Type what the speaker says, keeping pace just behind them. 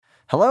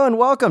Hello and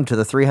welcome to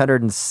the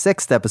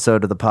 306th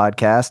episode of the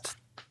podcast.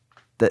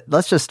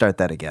 Let's just start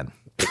that again.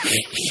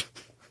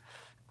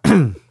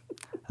 La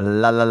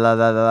la la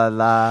la la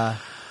la.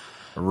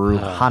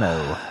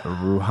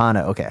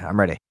 Ruhano. Okay, I'm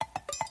ready.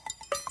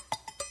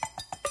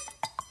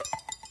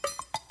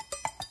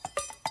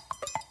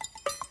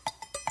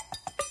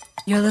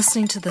 You're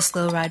listening to the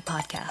Slow Ride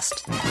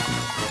Podcast.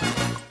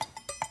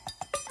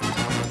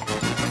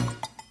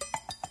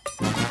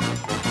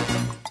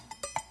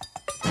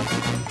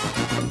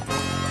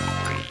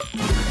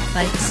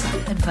 Facts,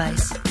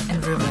 advice,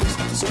 and rumors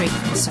straight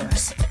from the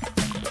source.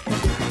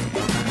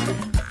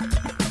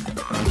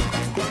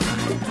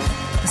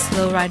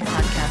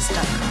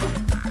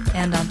 TheSlowRidePodcast.com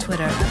and on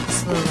Twitter at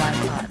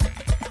TheSlowRidePod.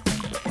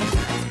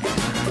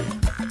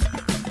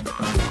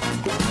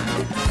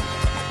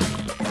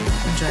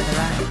 Enjoy the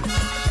ride.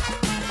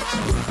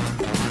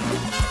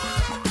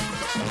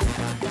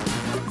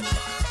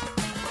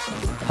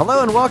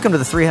 Hello and welcome to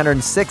the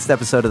 306th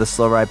episode of the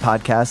Slow Ride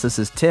Podcast. This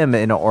is Tim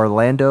in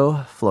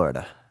Orlando,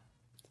 Florida.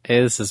 Hey,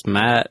 this is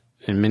Matt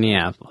in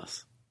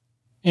Minneapolis.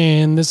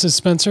 And this is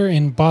Spencer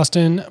in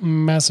Boston,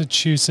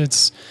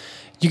 Massachusetts.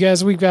 You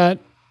guys, we've got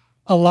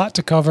a lot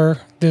to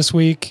cover this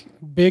week.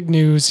 Big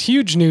news,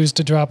 huge news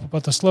to drop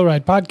about the Slow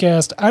Ride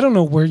Podcast. I don't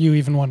know where you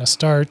even want to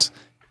start.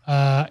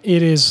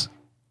 It is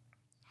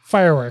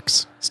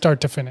fireworks,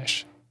 start to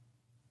finish.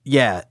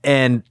 Yeah,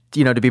 and,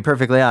 to be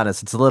perfectly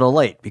honest, it's a little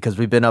late because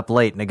we've been up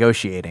late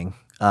negotiating.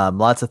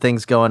 Lots of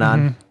things going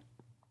on. Mm-hmm.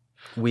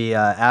 We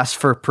asked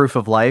for proof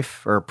of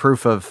life or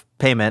proof of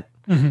payment.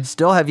 Mm-hmm.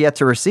 Still have yet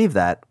to receive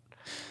that.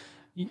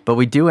 But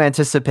we do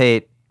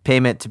anticipate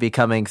payment to be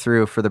coming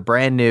through for the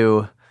brand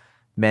new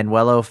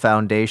Manuelo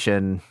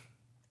Foundation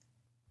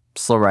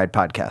Slow Ride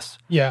Podcast.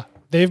 Yeah,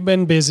 they've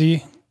been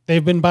busy.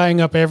 They've been buying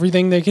up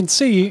everything they can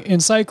see in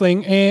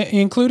cycling,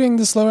 including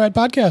the Slow Ride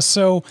Podcast.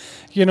 So,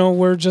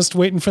 we're just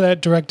waiting for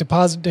that direct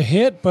deposit to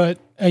hit, but,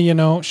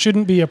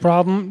 shouldn't be a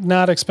problem.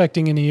 Not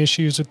expecting any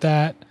issues with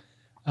that.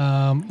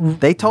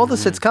 They told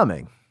us it's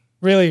coming.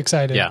 Really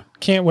excited. Yeah.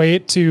 Can't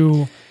wait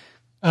to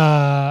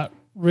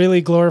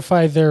really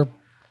glorify their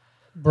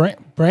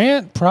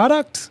brand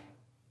product,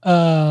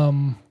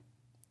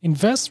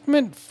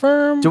 investment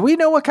firm. Do we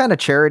know what kind of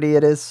charity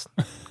it is?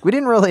 We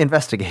didn't really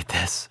investigate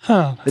this.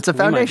 Huh. It's a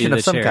foundation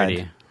of some charity.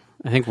 kind.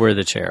 I think we're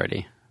the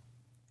charity.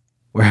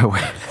 We are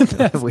That's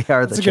the a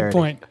charity. good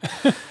point.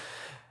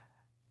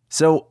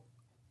 So,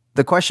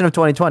 the question of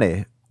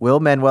 2020, will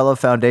Manuelo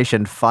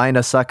Foundation find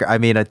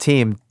a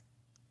team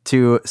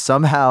to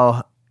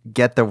somehow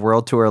get the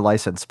World Tour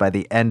license by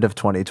the end of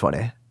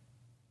 2020?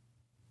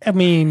 I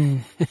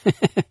mean,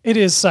 it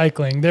is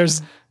cycling.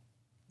 There's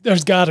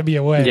got to be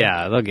a way.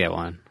 Yeah, they'll get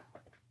one.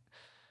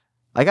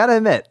 I got to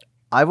admit,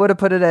 I would have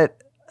put it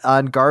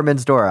on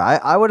Garmin's door.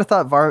 I would have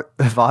thought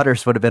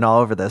Vaughters would have been all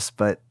over this,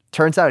 but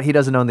turns out he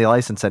doesn't own the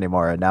license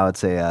anymore, and now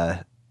it's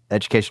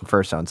Education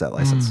First owns that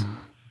license.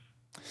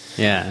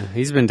 Yeah,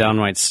 he's been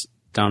downright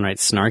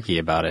snarky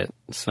about it,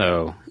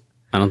 so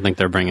I don't think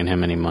they're bringing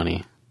him any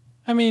money.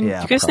 I mean, Yeah,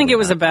 Do you guys think it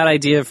was a bad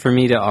idea for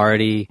me to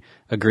already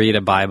agree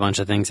to buy a bunch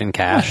of things in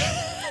cash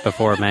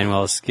before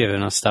Manuel's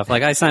giving us stuff?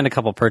 Like, I signed a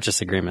couple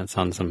purchase agreements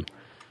on some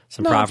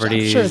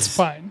properties. I'm sure it's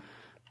fine.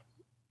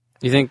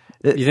 You think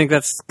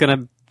that's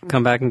gonna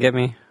come back and get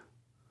me?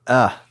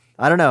 I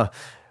don't know.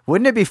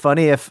 Wouldn't it be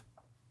funny if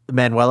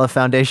Manuelo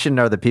Foundation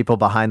are the people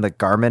behind the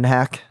Garmin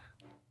hack?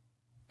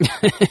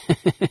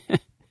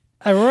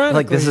 Ironically,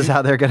 Like, this is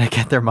how they're going to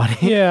get their money?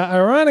 Yeah,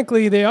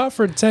 ironically, they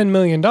offered $10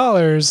 million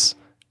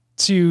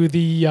to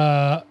the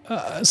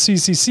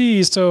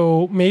CCC,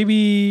 so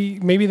maybe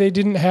they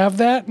didn't have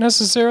that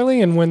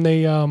necessarily, and when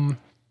they,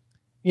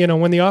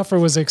 when the offer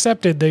was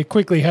accepted, they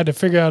quickly had to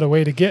figure out a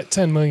way to get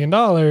 $10 million,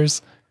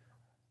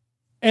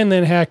 and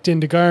then hacked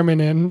into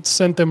Garmin and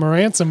sent them a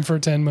ransom for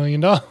 $10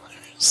 million.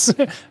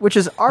 Which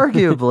is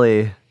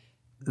arguably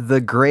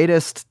the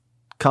greatest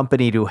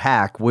company to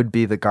hack would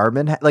be the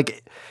Garmin.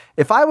 Like,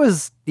 if I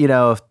was,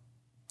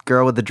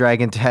 girl with the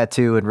dragon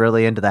tattoo and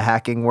really into the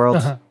hacking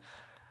world,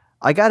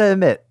 I gotta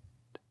admit,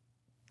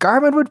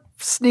 Garmin would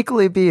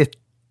sneakily be a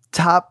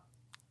top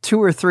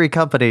 2 or 3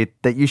 company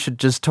that you should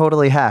just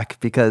totally hack,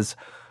 because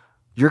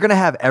you're gonna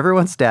have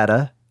everyone's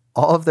data,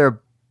 all of their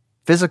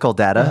physical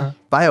data,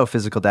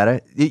 biophysical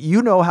data.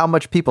 You know how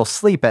much people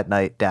sleep at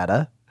night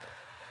data.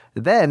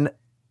 Then,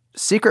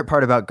 secret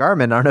part about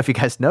Garmin, I don't know if you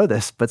guys know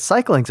this, but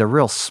cycling's a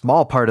real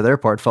small part of their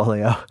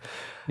portfolio.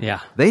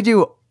 Yeah. They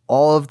do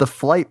all of the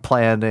flight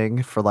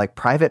planning for like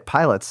private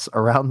pilots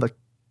around the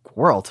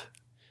world.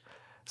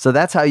 So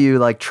that's how you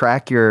like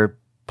track your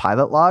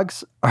pilot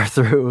logs, are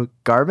through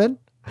Garmin.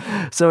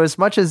 So as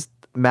much as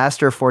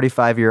master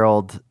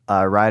 45-year-old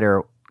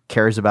rider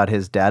cares about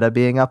his data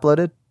being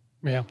uploaded,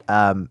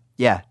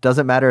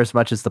 doesn't matter as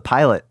much as the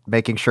pilot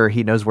making sure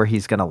he knows where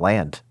he's going to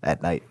land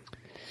at night.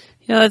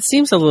 Yeah, that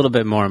seems a little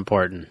bit more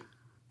important.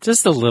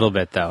 Just a little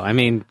bit, though. I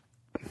mean,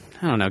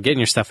 I don't know. Getting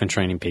your stuff in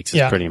Training Peaks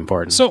is pretty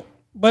important. So,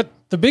 but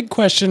the big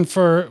question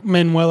for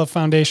Manuelo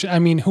Foundation, I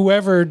mean,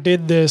 whoever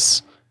did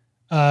this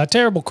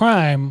terrible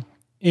crime,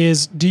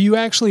 is, do you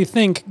actually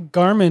think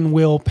Garmin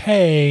will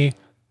pay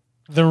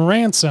the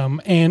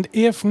ransom? And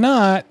if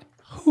not,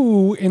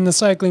 who in the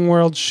cycling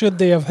world should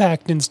they have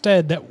hacked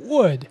instead that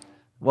would?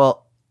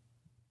 Well,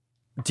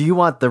 do you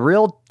want the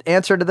real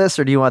answer to this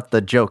or do you want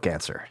the joke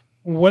answer?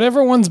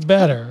 Whatever one's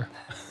better.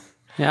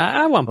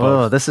 Yeah, I want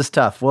both. Oh, this is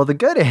tough. Well, the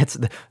good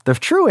answer, the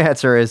true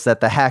answer is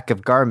that the hack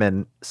of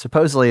Garmin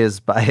supposedly is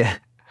by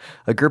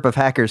a group of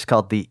hackers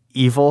called the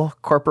Evil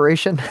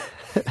Corporation.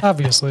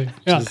 Obviously.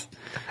 Yeah.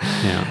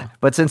 Yeah.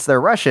 But since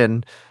they're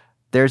Russian,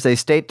 there's a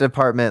State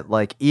Department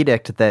like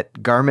edict that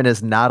Garmin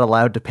is not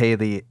allowed to pay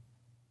the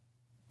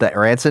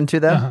ransom to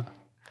them. Uh-huh.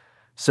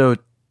 So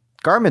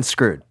Garmin's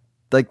screwed.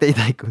 Like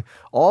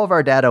all of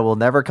our data will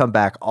never come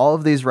back. All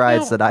of these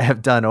rides that I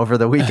have done over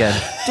the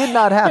weekend did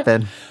not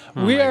happen.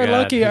 Oh We my are God,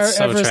 lucky our it's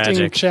so Everesting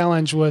tragic.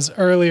 challenge was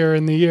earlier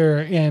in the year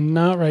and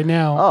not right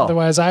now. Oh.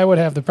 Otherwise, I would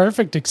have the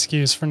perfect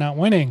excuse for not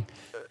winning.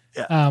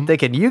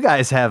 Thinking you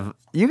guys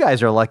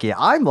are lucky.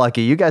 I'm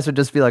lucky. You guys would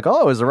just be like,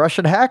 oh, it was the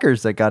Russian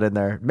hackers that got in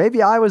there.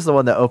 Maybe I was the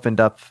one that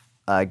opened up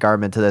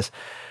Garmin to this.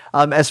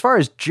 As far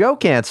as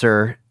joke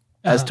answer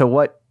as to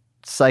what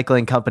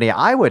cycling company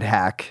I would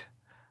hack,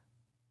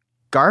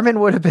 Garmin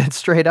would have been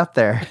straight up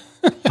there.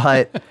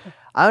 But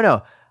I don't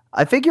know.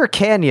 I figure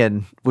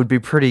Canyon would be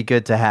pretty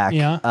good to hack.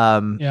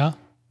 Yeah.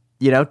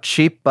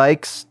 Cheap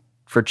bikes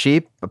for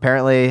cheap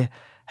apparently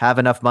have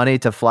enough money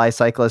to fly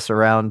cyclists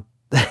around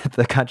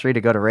the country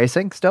to go to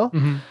racing still.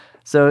 Mm-hmm.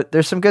 So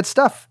there's some good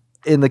stuff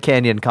in the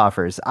Canyon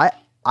coffers.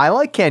 I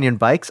like Canyon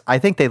bikes. I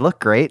think they look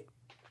great.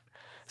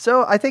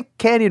 So I think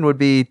Canyon would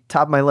be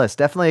top of my list.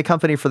 Definitely a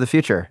company for the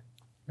future.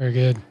 Very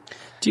good.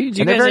 Do you And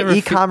they're guys very ever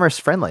e-commerce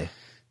friendly.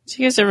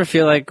 Do you guys ever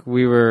feel like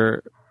we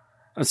were,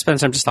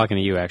 Spencer, I'm just talking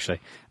to you actually.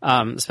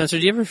 Spencer,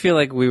 do you ever feel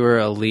like we were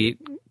elite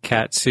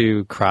Cat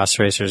 2 cross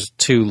racers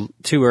too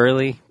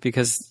early?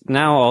 Because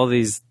now all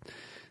these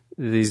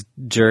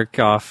jerk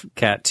off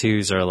Cat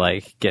 2s are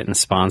like getting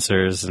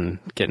sponsors and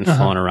getting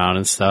flown around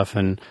and stuff.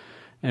 And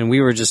we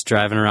were just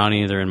driving around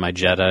either in my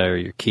Jetta or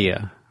your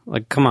Kia.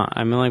 Like, come on.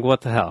 I mean, like, what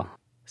the hell?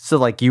 So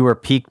like you were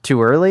peaked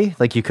too early?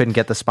 Like you couldn't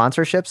get the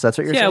sponsorships? That's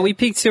what you're saying? Yeah, we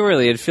peaked too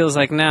early. It feels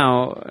like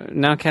now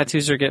Cat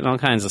 2s are getting all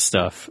kinds of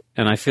stuff.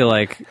 And I feel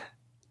like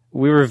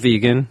we were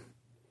vegan.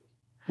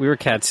 We were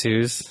Cat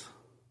 2s.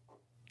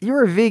 You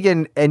were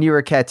vegan and you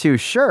were Cat 2,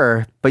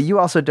 sure, but you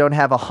also don't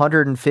have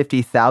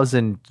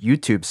 150,000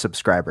 YouTube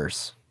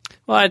subscribers.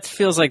 Well, it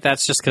feels like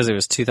that's just because it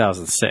was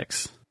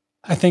 2006.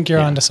 I think you're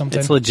onto something.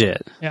 It's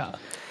legit. Yeah.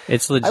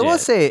 It's legit. I will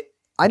say,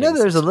 I know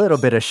there's a little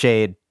bit of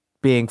shade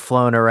being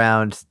flown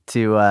around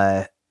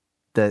to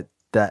the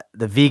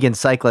vegan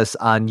cyclists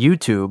on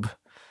YouTube,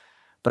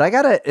 but I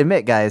gotta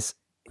admit, guys,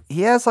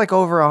 he has like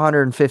over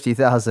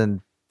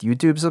 150,000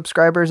 YouTube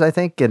subscribers, I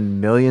think,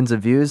 and millions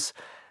of views.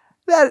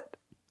 That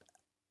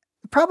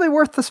probably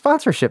worth the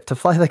sponsorship to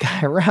fly the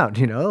guy around,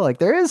 like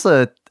there is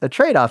a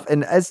trade-off.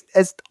 And as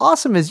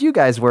awesome as you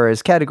guys were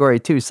as category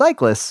 2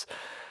 cyclists,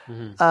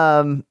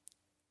 I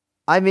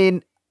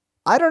mean,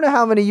 I don't know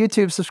how many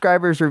YouTube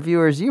subscribers or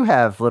viewers you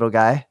have, little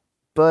guy,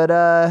 but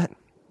I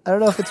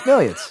don't know if it's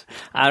millions.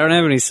 I don't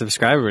have any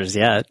subscribers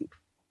yet,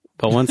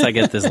 but once I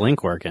get this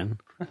link working.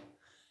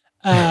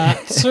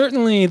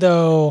 Certainly,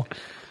 though,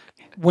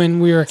 when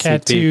we were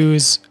Cat Sneak peek.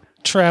 2s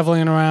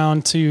traveling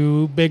around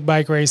to big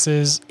bike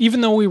races,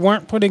 even though we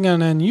weren't putting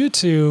on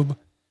YouTube,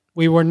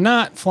 we were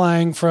not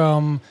flying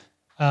from,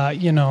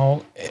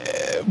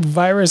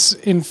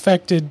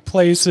 virus-infected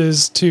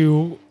places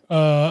to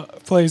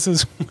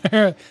places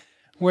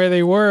where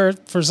they were,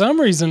 for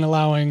some reason,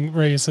 allowing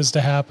races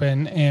to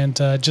happen and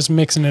just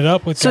mixing it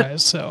up with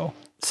guys. So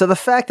the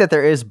fact that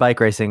there is bike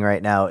racing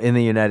right now in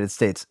the United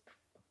States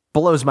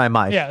blows my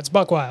mind. yeah, it's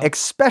buck wild.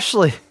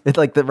 Especially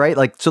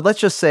so let's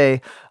just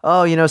say,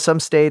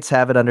 some states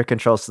have it under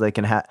control so they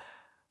can have.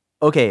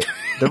 Okay,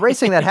 the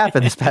racing that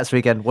happened this past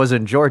weekend was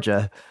in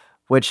Georgia,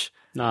 which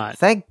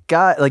thank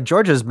God, like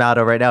Georgia's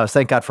motto right now is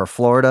thank God for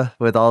Florida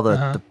with all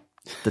the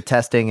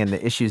testing and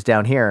the issues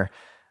down here.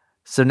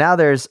 So now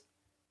there's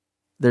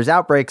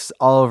outbreaks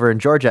all over in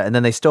Georgia, and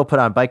then they still put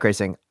on bike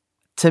racing.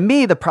 To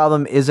me, the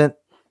problem isn't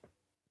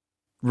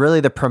really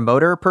the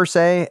promoter per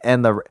se,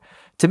 and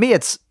to me,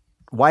 it's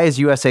why is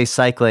USA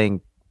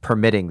Cycling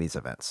permitting these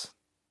events?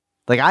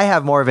 Like, I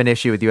have more of an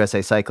issue with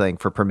USA Cycling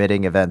for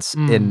permitting events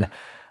in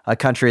a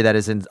country that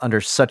is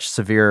under such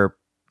severe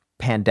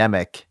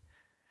pandemic.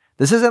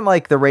 This isn't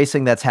like the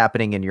racing that's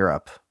happening in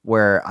Europe,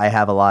 where I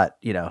have a lot,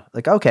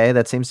 okay,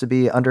 that seems to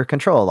be under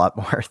control a lot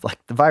more,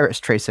 like the virus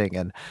tracing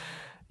and,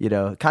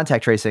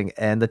 contact tracing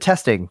and the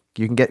testing.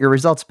 You can get your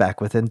results back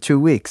within 2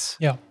 weeks.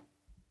 Yeah.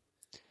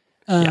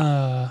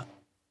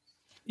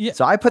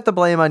 So I put the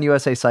blame on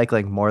USA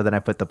Cycling more than I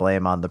put the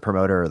blame on the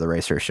promoter or the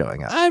racer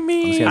showing up. I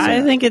mean,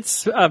 I think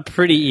it's a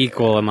pretty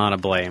equal amount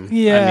of blame.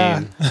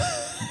 Yeah.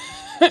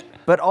 I mean,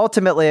 But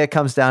ultimately, it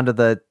comes down to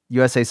the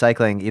USA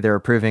Cycling either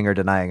approving or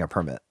denying a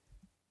permit.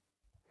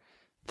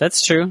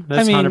 that's true.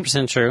 That's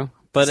 100% true.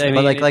 But I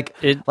mean, it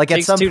at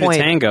takes some two point,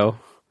 to tango.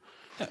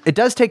 It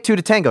does take 2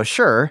 to tango,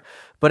 sure,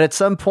 but at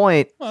some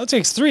point, well, it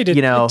takes 3 to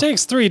it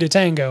takes 3 to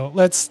tango.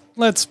 Let's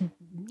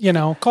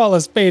call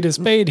a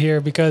spade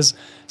here, because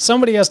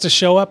somebody has to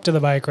show up to the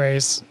bike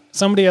race.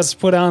 Somebody has to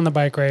put on the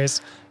bike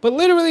race, but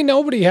literally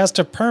nobody has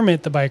to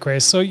permit the bike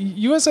race. So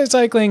USA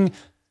Cycling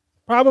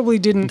probably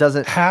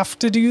doesn't have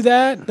to do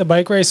that. The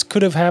bike race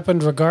could have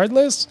happened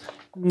regardless.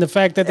 And the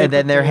fact that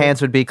then their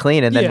hands would be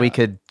clean, and then we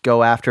could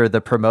go after the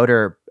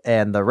promoter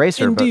and the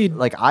racer. Indeed.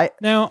 But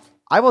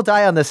I will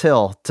die on this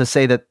hill to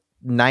say that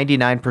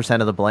 99%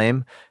 of the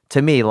blame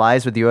to me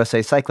lies with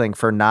USA Cycling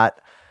for not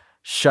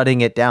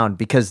shutting it down,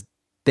 because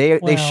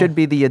they should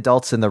be the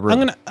adults in the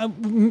room. I'm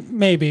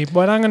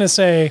going to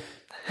say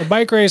the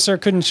bike racer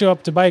couldn't show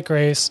up to bike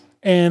race,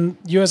 and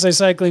USA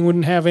Cycling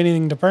wouldn't have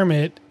anything to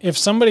permit if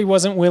somebody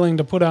wasn't willing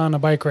to put on a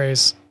bike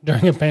race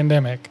during a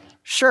pandemic.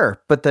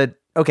 Sure, but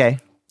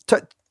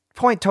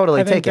point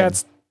totally taken.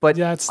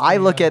 I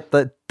look at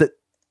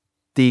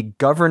the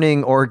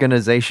governing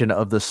organization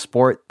of the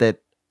sport that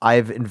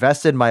I've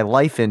invested my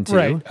life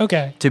into,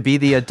 to be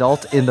the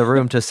adult in the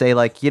room to say,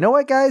 like, you know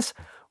what, guys?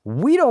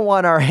 We don't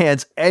want our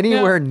hands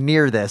anywhere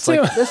near this.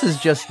 Like, this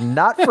is just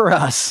not for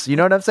us. You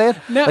know what I'm saying?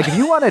 Like, if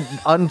you want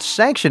to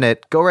unsanction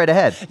it, go right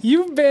ahead.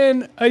 You've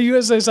been a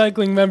USA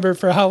Cycling member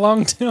for how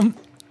long, Tim?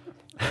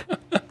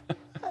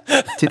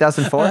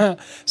 2004.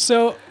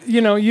 So,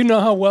 you know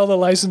how well the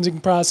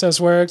licensing process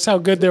works, how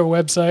good their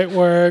website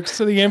works,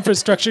 so the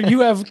infrastructure.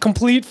 You have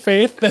complete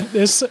faith that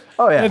this...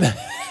 Oh, yeah.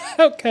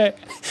 Okay.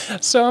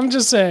 So I'm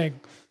just saying,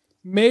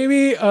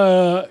 maybe,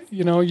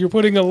 you're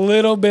putting a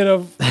little bit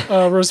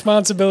of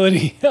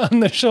responsibility on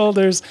the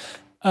shoulders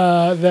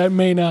that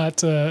may not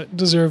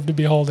deserve to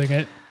be holding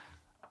it.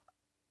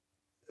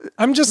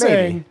 I'm just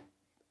saying,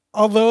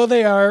 although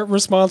they are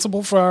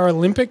responsible for our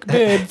Olympic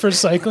bid for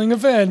cycling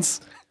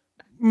events,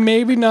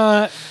 maybe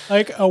not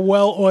like a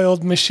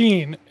well-oiled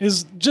machine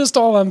is just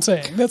all I'm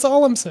saying. That's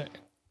all I'm saying.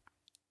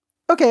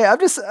 Okay, I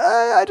just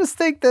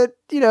think that,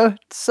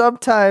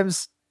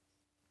 sometimes,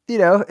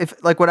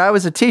 if, like, when I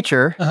was a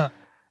teacher,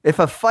 if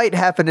a fight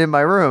happened in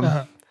my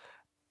room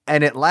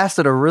and it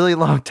lasted a really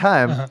long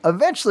time,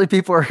 eventually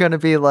people are going to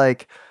be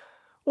like,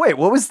 wait,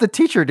 what was the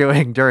teacher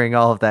doing during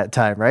all of that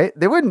time, right?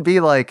 They wouldn't be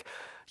like,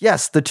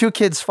 yes, the two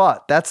kids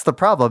fought. That's the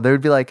problem. They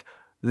would be like,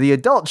 the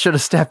adult should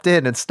have stepped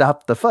in and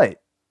stopped the fight.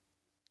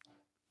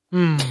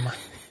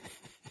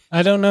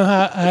 I don't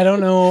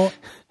know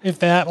if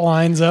that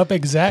lines up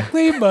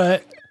exactly,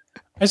 but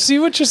I see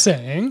what you're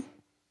saying.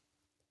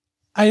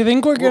 I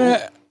think we're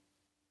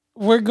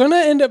gonna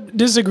end up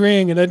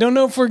disagreeing, and I don't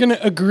know if we're gonna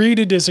agree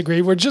to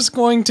disagree. We're just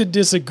going to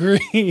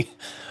disagree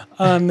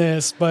on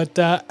this. But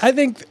I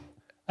think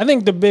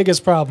the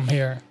biggest problem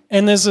here,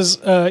 and this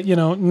is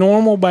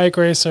normal bike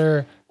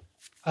racer.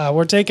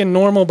 We're taking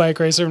normal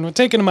bike racer and we're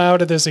taking them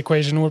out of this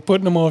equation. We're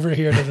putting them over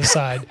here to the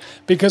side,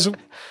 because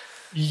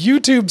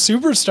YouTube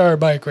superstar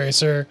bike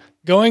racer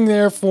going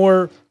there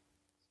for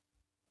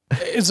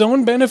its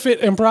own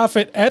benefit and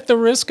profit at the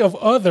risk of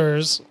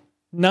others,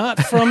 not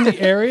from the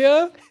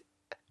area,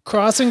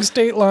 crossing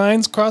state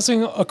lines,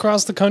 crossing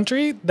across the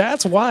country.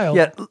 That's wild.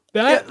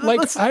 I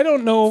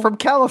don't know. From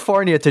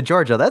California to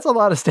Georgia, that's a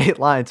lot of state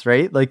lines,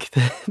 right? Like,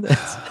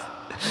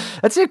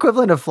 that's the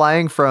equivalent of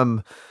flying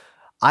from,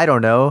 I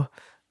don't know,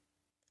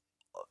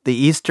 the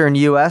eastern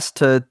U.S.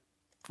 to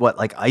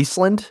like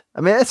Iceland?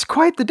 I mean, it's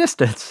quite the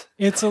distance.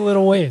 It's a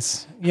little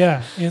ways.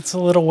 Yeah, it's a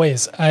little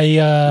ways.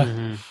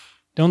 I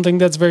don't think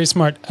that's very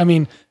smart. I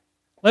mean,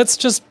 let's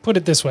just put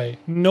it this way.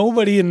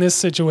 Nobody in this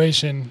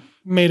situation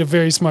made a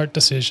very smart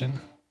decision.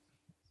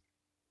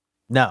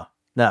 No.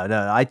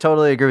 I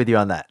totally agree with you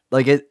on that.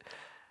 Like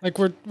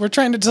we're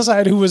trying to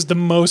decide who was the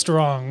most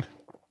wrong.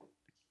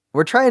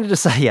 We're trying to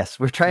decide. Yes,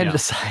 we're trying to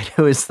decide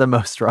who is the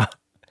most wrong.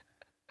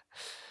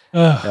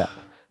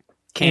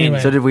 Anyway,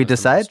 so did we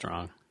decide?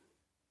 Strong.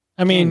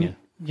 I mean,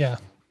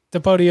 the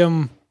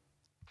podium,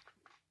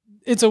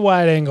 it's a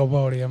wide angle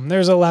podium.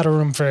 There's a lot of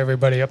room for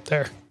everybody up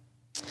there.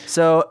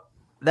 So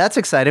that's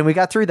exciting. We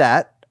got through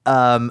that.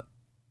 The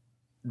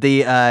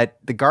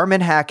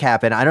Garmin hack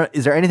happened.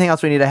 Is there anything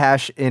else we need to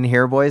hash in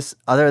here, boys,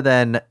 other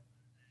than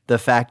the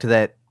fact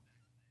that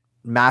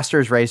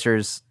masters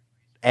racers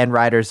and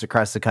riders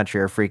across the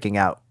country are freaking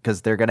out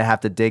because they're going to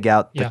have to dig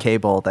out the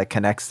cable that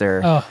connects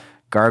their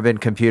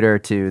Garmin computer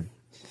to,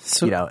 is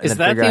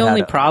that the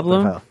only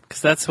problem?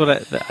 Because that's what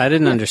I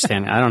didn't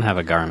understand. I don't have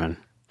a Garmin.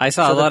 I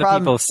saw a lot of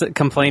people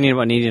complaining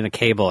about needing a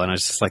cable, and I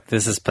was just like,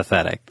 "This is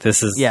pathetic.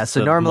 This is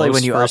So normally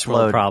when you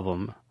upload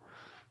problem,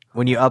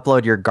 when you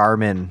upload your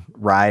Garmin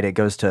ride, it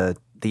goes to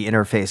the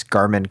interface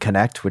Garmin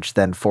Connect, which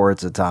then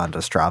forwards it on to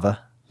Strava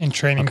and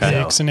Training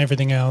Peaks and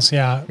everything else.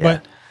 Yeah,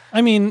 but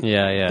I mean,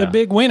 the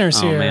big winners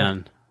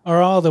here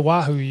are all the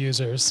Wahoo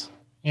users.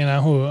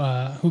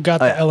 Who got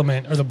the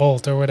Element or the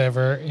Bolt or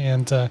whatever,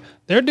 and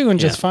they're doing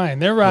just fine.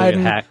 They're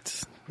riding.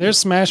 They're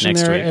smashing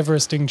their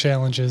Everesting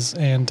challenges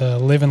and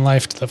living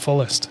life to the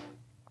fullest.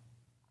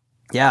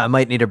 Yeah, I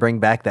might need to bring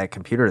back that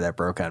computer that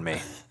broke on me.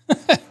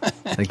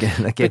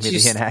 That gave me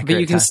the inaccurate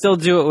but you can still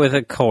do it with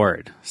a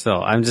cord.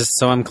 So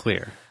I'm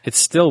clear. It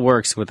still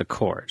works with a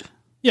cord.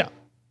 Yeah.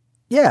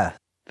 Yeah.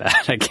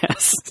 That, I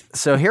guess.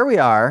 So here we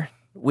are.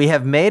 we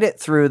have made it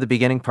through the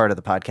beginning part of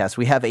the podcast.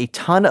 We have a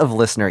ton of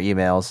listener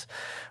emails.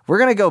 We're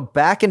going to go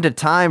back into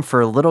time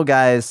for Little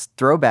Guy's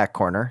Throwback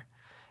Corner.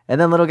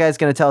 And then Little Guy's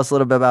going to tell us a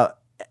little bit about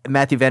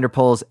Matthew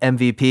Vanderpool's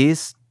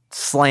MVPs,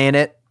 slaying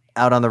it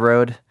out on the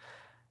road.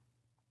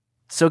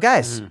 So,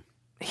 guys,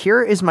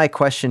 here is my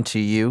question to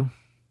you.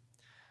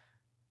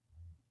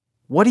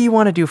 What do you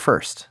want to do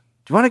first?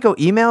 Do you want to go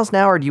emails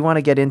now, or do you want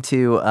to get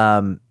into,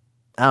 I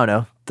don't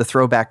know, the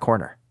Throwback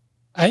Corner?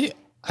 I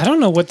don't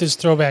know what this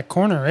Throwback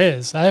Corner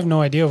is. I have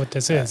no idea what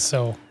this is,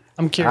 so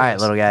I'm curious. All right,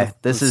 Little Guy,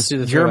 this is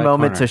your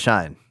moment to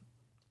shine.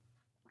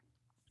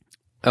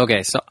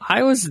 Okay, so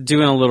I was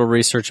doing a little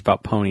research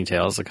about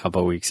ponytails a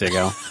couple of weeks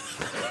ago.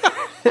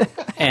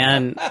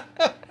 And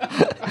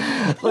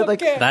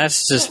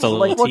that's just a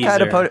little what teaser.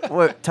 kind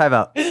of time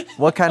out.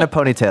 What kind of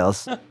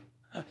ponytails?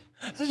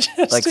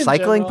 Like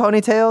cycling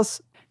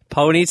ponytails?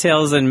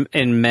 Ponytails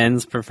in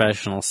men's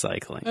professional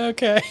cycling.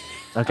 Okay.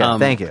 Okay,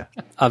 thank you.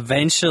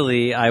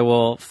 Eventually, I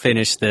will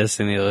finish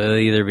this, and it'll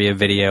either be a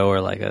video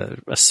or like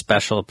a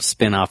special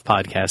spin-off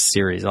podcast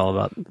series all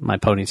about my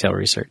ponytail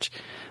research.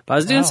 But I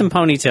was doing some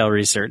ponytail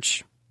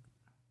research,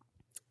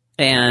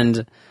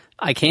 and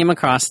I came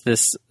across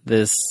this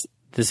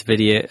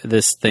video,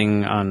 this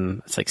thing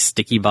on, it's like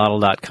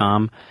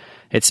stickybottle.com.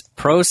 It's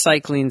Pro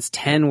Cycling's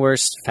 10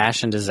 Worst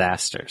Fashion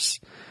Disasters.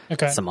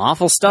 Okay. Some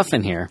awful stuff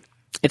in here.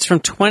 It's from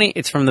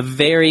the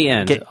very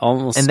end,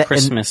 almost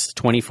Christmas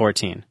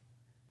 2014.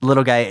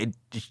 Little Guy,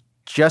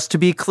 just to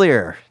be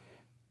clear,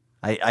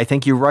 I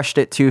think you rushed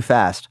it too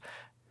fast.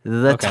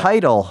 The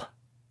title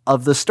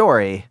of the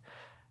story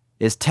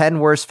is 10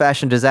 Worst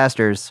Fashion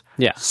Disasters.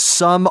 Yeah.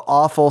 Some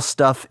awful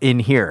stuff in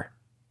here.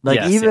 Like,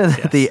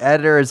 yes. The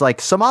editor is like,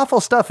 some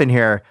awful stuff in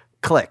here.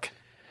 Click.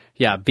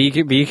 Yeah, be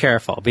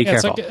careful. Be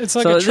careful. It's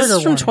like a trigger this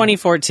is from warning.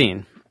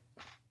 2014.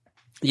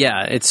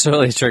 Yeah, it's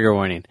totally a trigger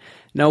warning.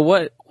 Now,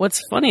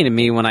 what's funny to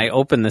me when I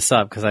opened this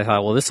up, because I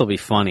thought, well, this will be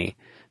funny.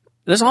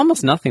 There's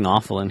almost nothing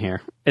awful in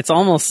here. It's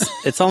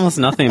almost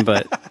nothing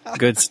but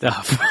good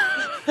stuff.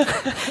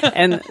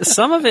 And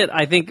some of it,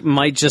 I think,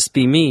 might just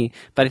be me,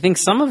 but I think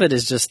some of it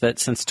is just that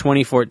since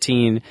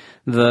 2014,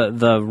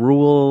 the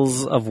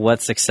rules of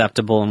what's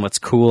acceptable and what's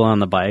cool on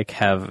the bike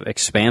have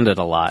expanded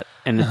a lot.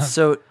 And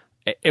So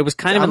it was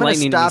kind of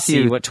enlightening to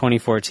see what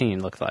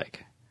 2014 looked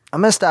like.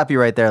 I'm going to stop you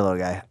right there, Little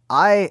Guy.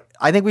 I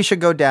think we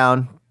should go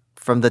down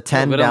from the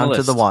 10 down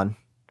to the 1.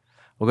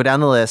 We'll go down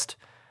the list.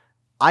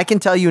 I can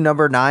tell you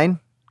number 9,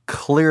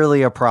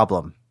 clearly a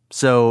problem.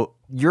 So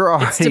you're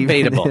already It's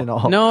debatable.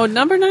 No,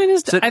 number 9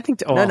 is, I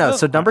think. No.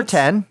 So number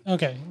 10.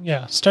 Okay,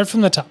 yeah. Start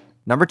from the top.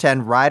 Number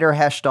 10, Ryder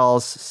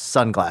Heshdall's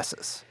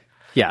sunglasses.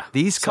 Yeah.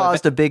 These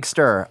caused a big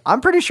stir. I'm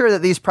pretty sure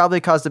that these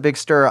probably caused a big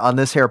stir on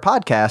this here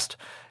podcast,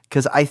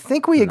 because I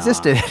think we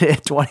existed in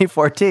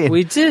 2014.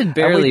 We did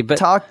barely,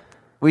 but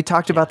we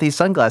talked about these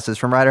sunglasses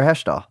from Ryder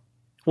Heshdall.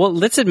 Well,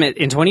 let's admit,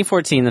 in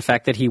 2014, the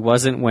fact that he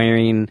wasn't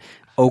wearing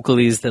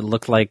Oakleys that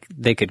looked like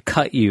they could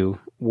cut you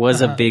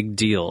was a big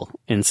deal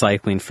in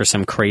cycling for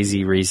some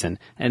crazy reason.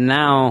 And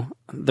now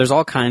there's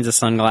all kinds of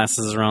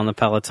sunglasses around the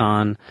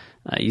Peloton.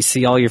 You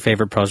see all your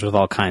favorite pros with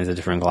all kinds of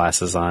different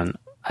glasses on.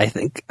 I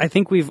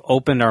think we've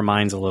opened our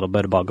minds a little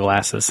bit about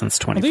glasses since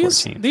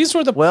 2014. These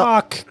were the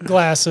POC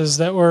glasses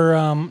that were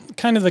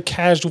kind of the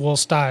casual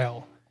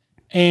style.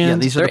 And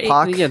these are the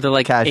POC. Yeah, they're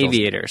like casuals.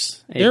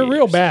 aviators. They're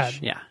real bad.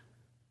 Yeah.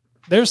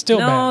 They're still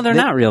bad. No, they're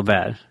not real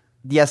bad.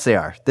 Yes, they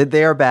are.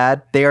 They are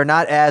bad. They are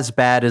not as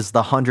bad as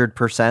the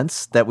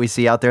 100% that we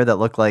see out there that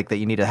look like that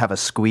you need to have a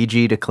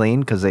squeegee to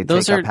clean because they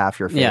take up half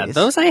your face. Yeah,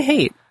 those I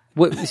hate.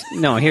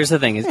 No, here's the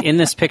thing: is in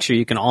this picture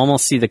you can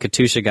almost see the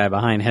Katusha guy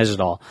behind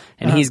Hesjedal,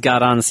 and he's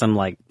got on some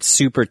like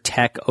super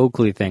tech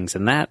Oakley things,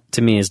 and that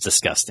to me is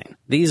disgusting.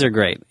 These are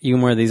great. You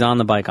can wear these on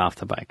the bike, off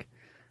the bike.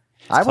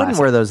 I wouldn't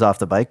wear those off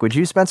the bike. Would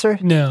you, Spencer?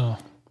 No,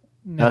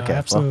 Okay,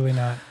 absolutely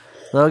not.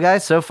 Little guy,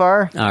 so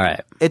far, all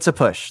right, it's a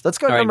push. Let's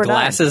go to all right, number 9.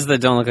 glasses that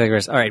don't look like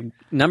yours. All right,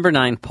 number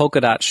 9, polka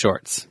dot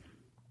shorts.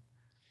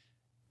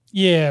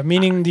 Yeah,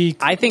 meaning the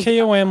I think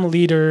KOM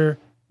leader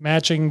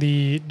matching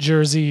the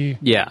jersey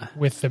Yeah.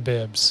 with the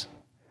bibs.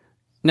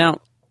 Now,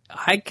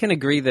 I can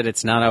agree that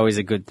it's not always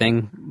a good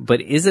thing,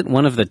 but is it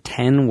one of the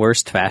 10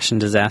 worst fashion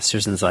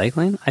disasters in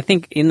cycling? I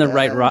think in the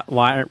right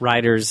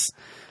rider's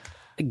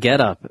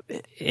getup,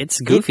 it's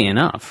goofy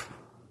enough.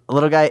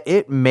 Little guy,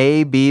 it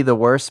may be the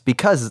worst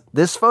because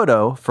this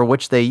photo for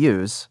which they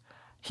use,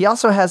 he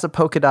also has a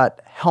polka dot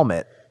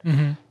helmet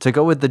to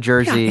go with the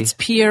jersey. Yeah, it's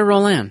Pierre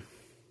Roland.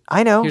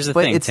 I know. Here's the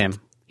thing, Tim.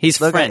 He's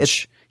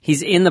French.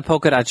 He's in the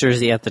polka dot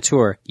jersey at the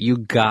tour. You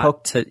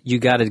got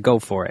to go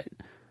for it.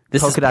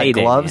 This polka is dot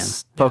payday,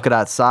 gloves, man. polka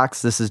dot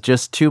socks. This is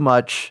just too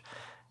much.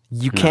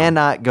 You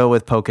cannot go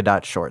with polka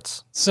dot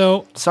shorts.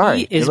 So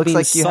sorry, it looks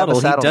like you have a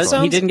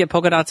saddle. He didn't get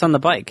polka dots on the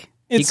bike.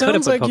 It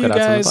sounds like you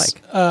guys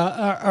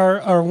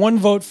are one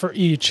vote for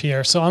each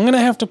here. So I'm going to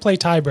have to play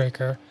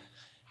tiebreaker.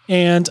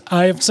 And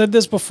I've said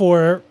this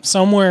before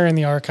somewhere in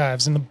the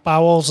archives, in the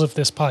bowels of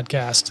this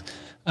podcast,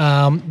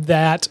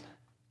 that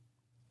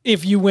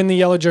if you win the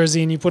yellow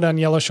jersey and you put on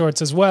yellow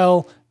shorts as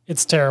well,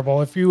 It's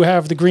terrible. If you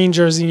have the green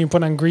jersey and you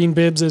put on green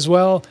bibs as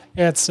well,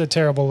 it's a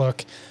terrible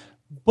look.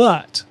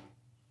 But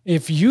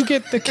if you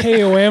get the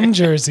KOM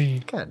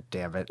jersey, God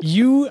damn it.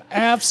 you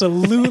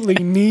absolutely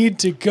need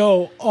to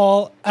go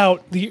all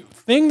out. The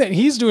thing that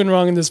he's doing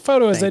wrong in this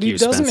photo is that he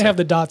doesn't Spencer. have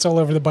the dots all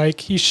over the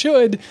bike. He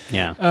should.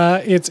 Yeah.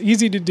 It's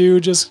easy to do.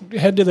 Just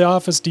head to the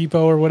Office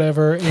Depot or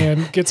whatever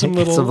and get some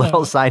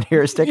little side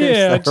hero stickers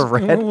yeah, that are just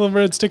red. little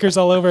red stickers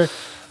all over.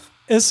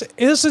 This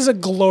is a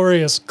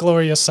glorious,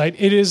 glorious sight.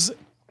 It is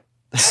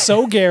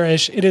so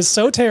garish. It is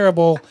so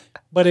terrible,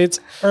 but it's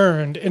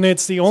earned, and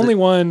it's the only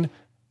one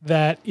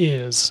that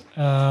is.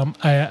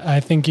 I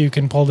think you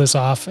can pull this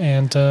off,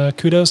 and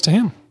kudos to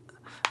him.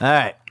 All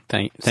right.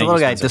 Thank So, you, little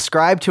guy, Spencer.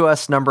 describe to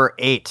us number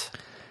 8.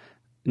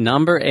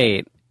 Number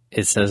 8,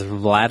 it says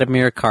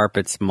Vladimir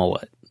Carpet's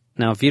mullet.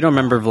 Now, if you don't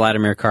remember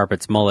Vladimir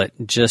Carpet's mullet,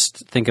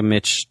 just think of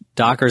Mitch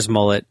Docker's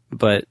mullet,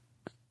 but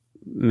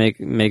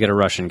make it a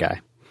Russian guy.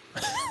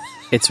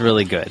 It's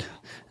really good.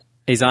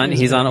 He's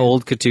on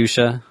old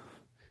Katusha.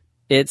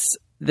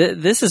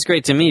 This is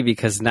great to me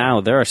because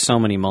now there are so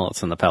many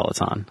mullets in the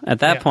peloton. At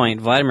that point,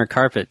 Vladimir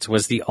Carpet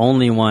was the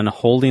only one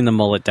holding the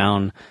mullet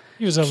down,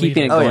 He was a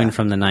keeping leader. it going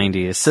from the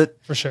 90s. So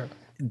For sure.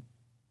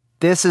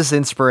 this is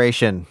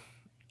inspiration.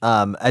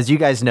 As you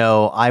guys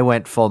know, I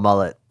went full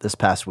mullet this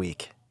past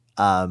week.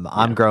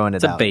 I'm growing it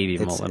It's a out. baby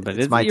mullet,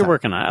 but my you're time.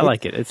 working on it. I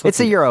like it. It's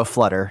a Euro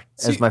flutter,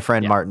 as my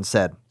friend Martin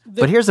said.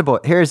 But here's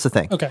the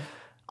thing. Okay.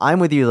 I'm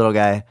with you, little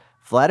guy.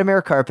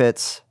 Vladimir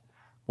Carpets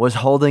was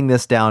holding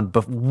this down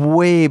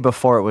way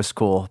before it was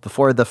cool.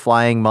 Before the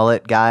flying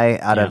mullet guy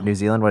out of New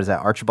Zealand, what is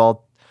that, Archibald?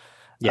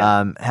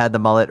 Yeah. Had the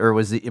mullet, or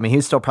he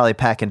was still probably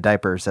packing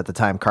diapers at the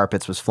time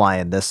Carpets was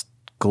flying this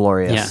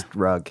glorious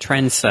rug.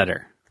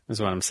 Trendsetter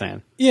is what I'm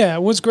saying. Yeah,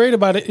 what's great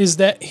about it is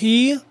that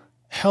he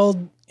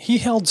held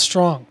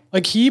strong.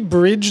 Like, he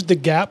bridged the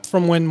gap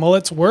from when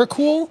mullets were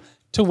cool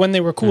to when they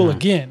were cool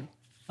again.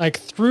 Like,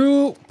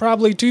 through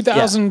probably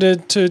 2000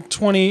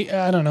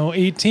 to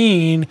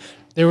 18,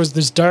 there was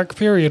this dark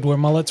period where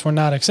mullets were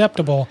not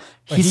acceptable,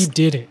 but he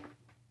did it.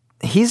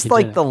 He's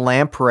like the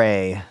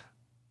lamprey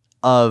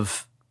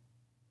of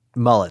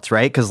mullets,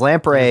 right? Because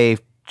lamprey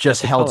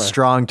just held color.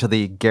 strong to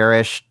the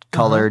garish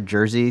colored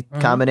jersey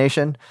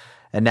combination,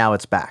 and now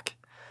it's back.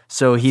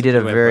 So he did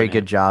a very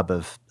good job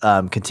of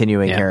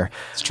continuing here.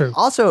 It's true.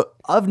 Also,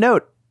 of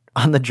note,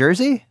 on the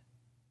jersey,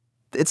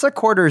 it's a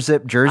quarter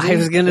zip jersey. I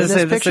was going to in this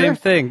say the picture. same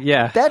thing.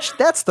 Yeah.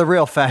 That's the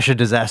real fashion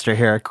disaster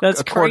here.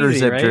 That's a quarter crazy,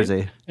 zip right?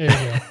 jersey. There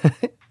you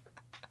go.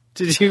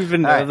 Did you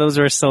even know right. those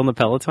were still in the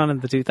peloton in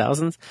the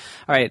 2000s?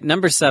 All right,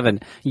 number 7,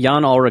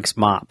 Jan Ulrich's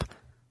mop.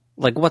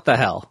 Like, what the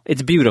hell?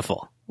 It's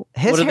beautiful.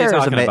 His what are hair they is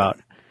talking amazing. about?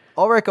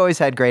 Ulrich always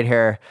had great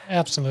hair.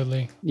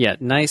 Absolutely. Yeah,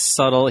 nice,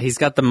 subtle. He's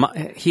got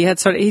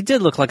he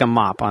did look like a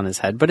mop on his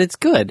head, but it's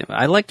good.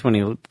 I liked when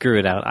he grew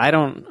it out. I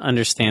don't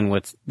understand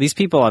these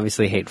people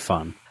obviously hate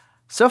fun.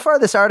 So far,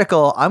 this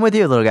article, I'm with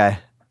you, little guy.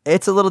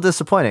 It's a little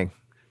disappointing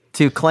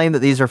to claim that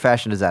these are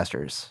fashion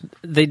disasters.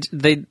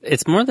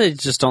 It's more they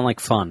just don't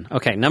like fun.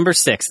 Okay, number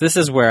 6. This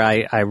is where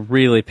I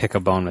really pick a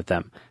bone with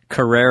them.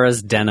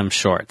 Carrera's denim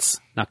shorts.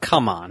 Now,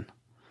 come on.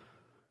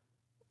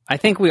 I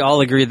think we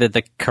all agree that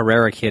the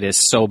Carrera kit is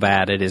so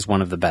bad it is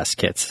one of the best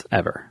kits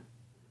ever.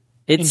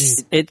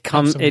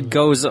 It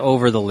goes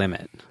over the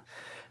limit.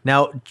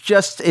 Now,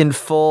 just in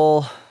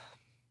full,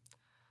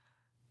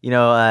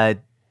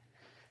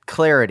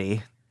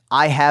 clarity,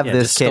 I have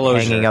this kit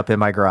disclosure. hanging up in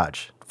my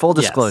garage. Full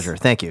disclosure,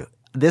 thank you.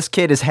 This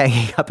kit is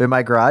hanging up in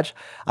my garage.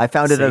 I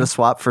found it at a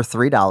swap for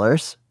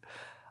 $3.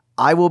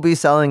 I will be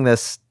selling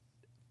this,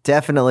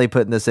 definitely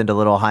putting this into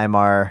Little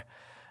Heimar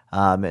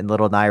and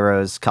Little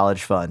Nairo's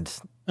college fund.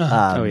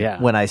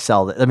 When I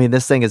sell it. I mean,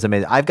 this thing is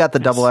amazing. I've got the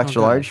double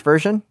extra large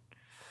version,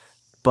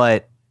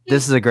 but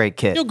this is a great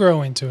kit. You'll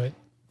grow into it.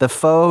 The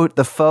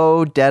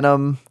faux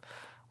denim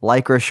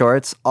lycra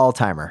shorts,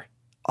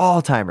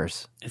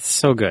 all-timers. It's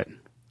so good.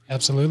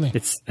 Absolutely.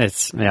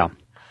 It's yeah.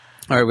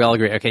 All right, we all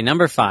agree. Okay,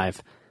 number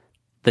 5,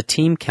 the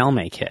Team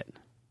Kelme kit.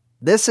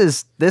 This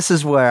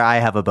is where I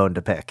have a bone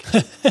to pick.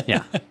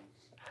 Yeah.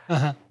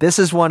 This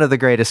is one of the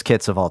greatest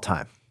kits of all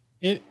time.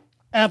 It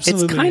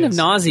absolutely It's kind of is.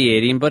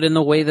 nauseating, but in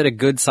the way that a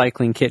good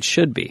cycling kit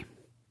should be.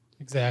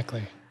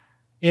 Exactly.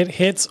 It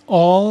hits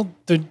all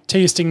the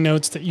tasting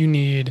notes that you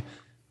need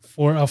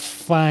for a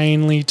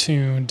finely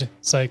tuned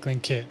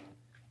cycling kit.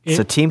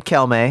 So Team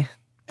Kelme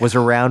was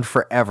around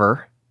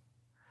forever.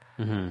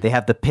 They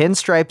have the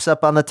pinstripes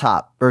up on the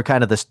top, or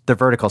kind of the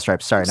vertical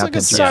stripes. Sorry, It's not like a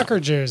pinstripes. soccer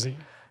jersey.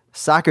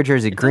 Soccer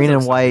jersey, green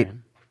and white,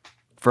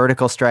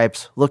 vertical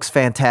stripes. Looks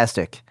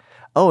fantastic.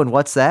 Oh, and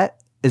what's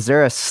that? Is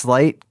there a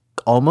slight,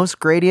 almost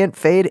gradient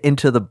fade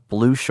into the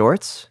blue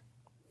shorts?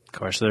 Of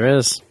course there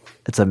is.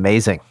 It's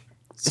amazing.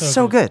 It's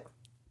so good.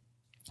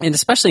 And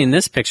especially in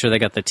this picture, they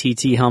got the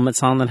TT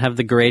helmets on that have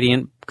the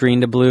gradient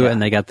green to blue,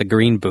 and they got the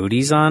green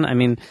booties on. I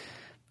mean,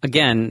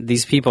 again,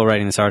 these people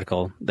writing this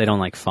article, they don't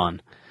like fun.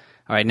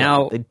 All right,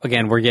 now,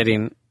 again,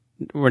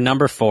 we're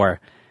number 4.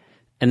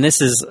 And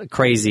this is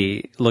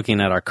crazy looking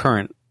at our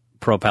current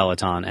Pro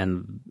Peloton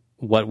and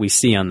what we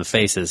see on the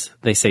faces.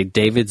 They say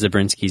David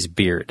Zabrinsky's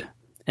beard.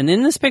 And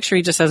in this picture,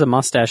 he just has a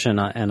mustache and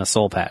a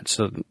soul patch,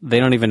 so they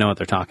don't even know what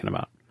they're talking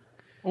about.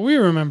 We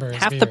remember his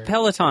Half beard. the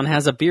peloton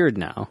has a beard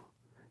now.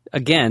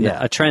 Again,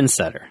 a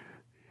trendsetter.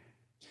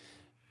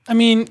 I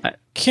mean,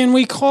 can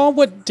we call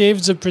what Dave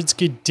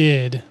Zabrinsky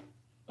did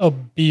a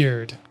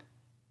beard?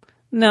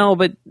 No,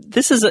 but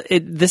this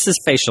is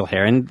facial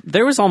hair, and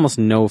there was almost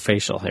no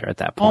facial hair at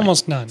that point.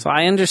 Almost none. So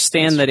I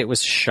understand that it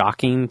was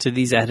shocking to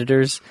these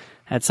editors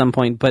at some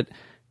point, but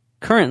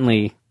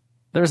currently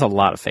there's a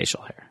lot of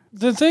facial hair.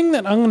 The thing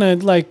that I'm going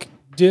to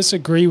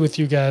disagree with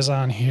you guys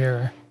on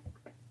here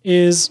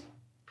is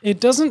it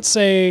doesn't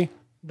say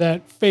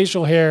that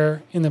facial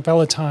hair in the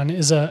Peloton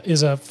is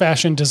a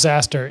fashion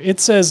disaster.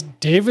 It says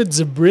David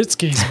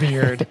Zabrinsky's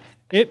beard.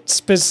 It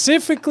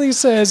specifically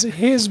says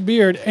his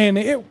beard, and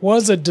it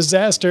was a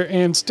disaster,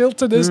 and still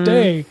to this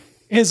day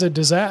is a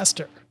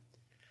disaster.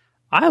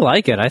 I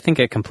like it. I think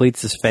it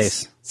completes his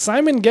face.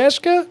 Simon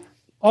Geschke,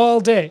 all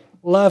day.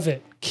 Love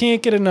it.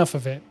 Can't get enough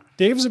of it.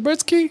 Dave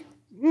Zabrinsky?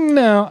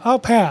 No, I'll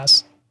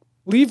pass.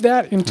 Leave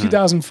that in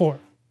 2004.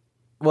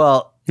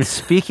 Well,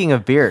 speaking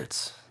of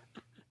beards,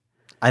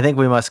 I think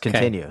we must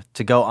continue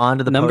to go on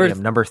to the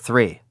podium. Number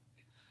 3.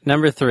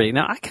 Number 3.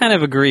 Now, I kind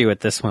of agree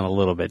with this one a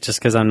little bit, just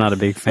because I'm not a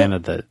big fan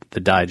of the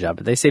dye job.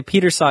 But they say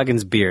Peter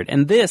Sagan's beard.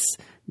 And this,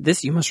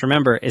 you must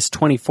remember, is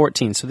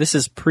 2014. So this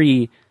is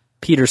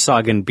pre-Peter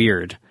Sagan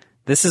beard.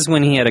 This is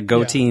when he had a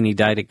goatee and he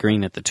dyed it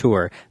green at the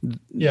tour.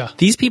 Yeah.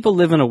 These people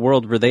live in a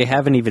world where they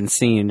haven't even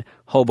seen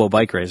Hobo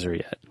Bike Racer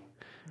yet.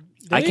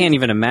 I can't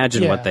even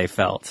imagine what they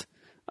felt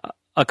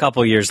a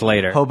couple years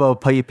later. Hobo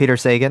Peter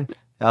Sagan?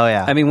 Oh,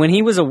 yeah. I mean, when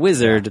he was a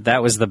wizard,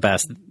 that was the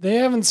best. They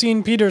haven't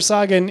seen Peter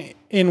Sagan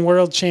in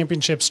World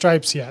Championship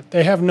stripes yet.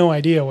 They have no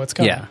idea what's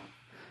coming. Yeah.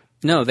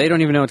 No, they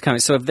don't even know what's coming.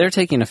 So if they're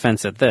taking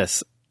offense at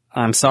this,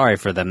 I'm sorry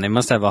for them. They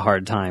must have a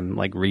hard time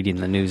reading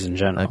the news in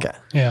general. Okay.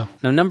 Yeah.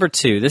 Now, number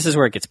 2, this is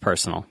where it gets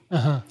personal.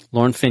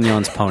 Lauren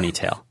Fignon's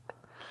ponytail.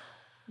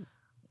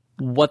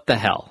 What the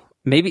hell?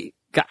 Maybe...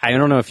 I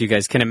don't know if you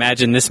guys can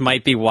imagine this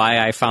might be why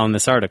I found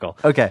this article.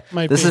 Okay.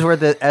 This is where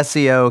the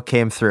SEO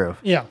came through.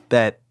 Yeah.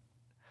 That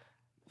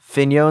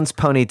Fignon's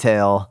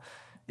ponytail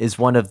is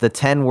one of the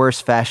 10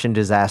 worst fashion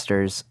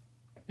disasters.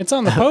 It's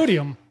on the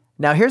podium.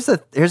 Now, here's a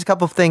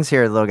couple of things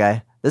here, little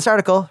guy. This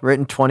article,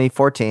 written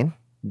 2014,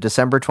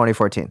 December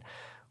 2014.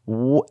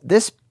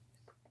 This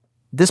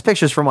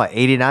picture's from what,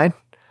 89?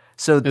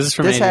 So this is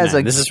from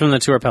 89. This is from the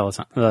Tour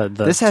Peloton.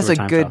 This has a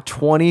good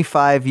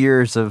 25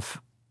 years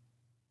of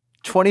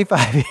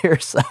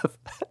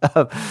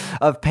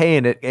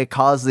pain it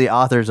caused the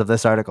authors of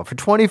this article. For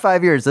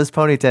 25 years, this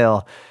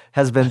ponytail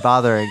has been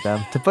bothering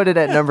them. To put it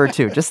at number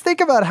 2, just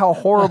think about how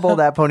horrible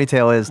that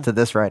ponytail is to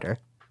this writer.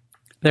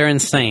 They're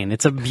insane.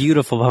 It's a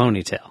beautiful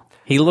ponytail.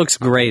 He looks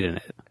great in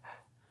it.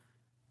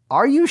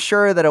 Are you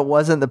sure that it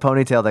wasn't the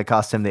ponytail that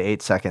cost him the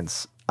 8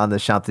 seconds on the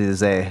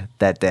Champs-Élysées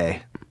that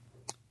day?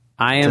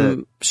 I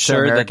am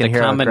sure that the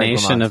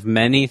combination of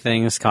many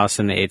things cost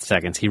him the 8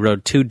 seconds. He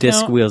rode 2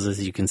 disc wheels,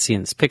 as you can see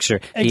in this picture.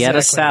 Exactly. He had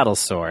a saddle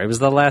sore. It was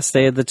the last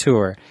day of the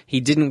tour.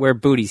 He didn't wear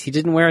booties. He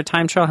didn't wear a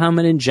time trial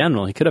helmet in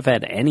general. He could have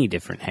had any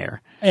different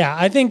hair. Yeah,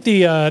 I think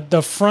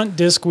the front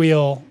disc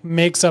wheel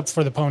makes up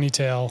for the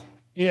ponytail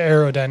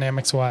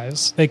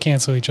aerodynamics-wise. They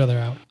cancel each other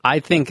out. I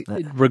think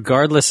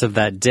regardless of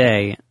that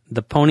day,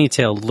 the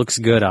ponytail looks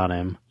good on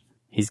him.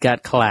 He's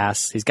got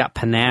class. He's got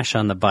panache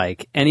on the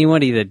bike.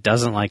 Anybody that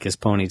doesn't like his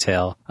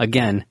ponytail,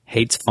 again,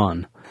 hates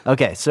fun.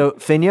 Okay, so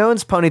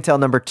Fignon's ponytail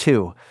number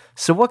 2.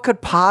 So what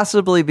could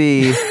possibly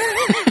be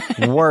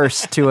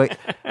worse to it?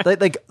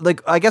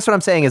 Like I guess what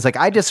I'm saying is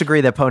I disagree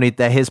that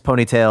his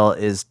ponytail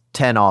is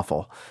 10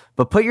 awful.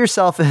 But put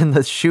yourself in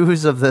the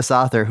shoes of this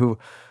author who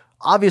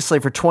obviously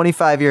for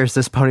 25 years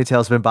this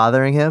ponytail's been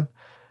bothering him.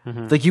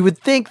 Mm-hmm. You would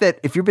think that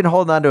if you've been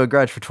holding on to a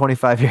grudge for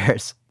 25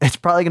 years, it's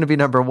probably going to be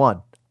number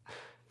 1.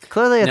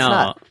 Clearly it's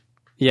not.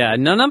 Yeah,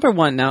 no, number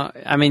 1. Now,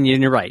 I mean,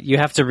 you're right. You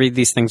have to read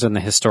these things in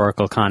the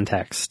historical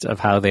context of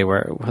how they're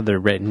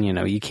written. You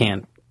know, you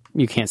can't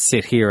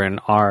sit here in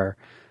our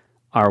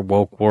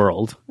woke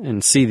world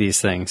and see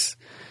these things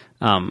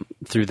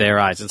through their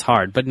eyes. It's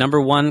hard. But number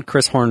 1,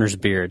 Chris Horner's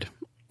beard.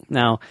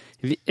 Now,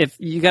 if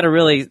you got to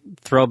really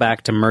throw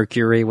back to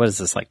Mercury, what is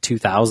this,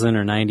 2000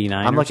 or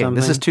 99? I'm looking.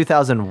 Something? This is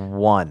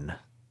 2001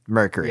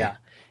 Mercury. Yeah,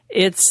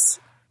 it's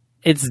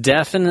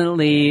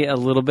definitely a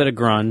little bit of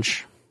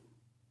grunge.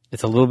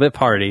 It's a little bit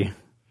party.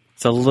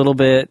 It's a little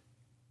bit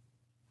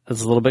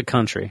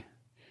country.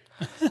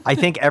 I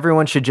think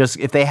everyone should just,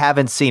 if they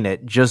haven't seen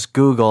it, just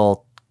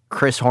Google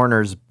Chris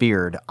Horner's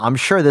beard. I'm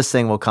sure this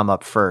thing will come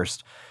up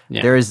first.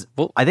 Yeah. There is,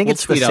 I think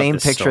it's the same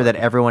picture that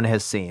everyone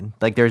has seen.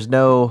 There's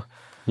no,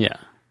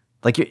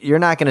 you're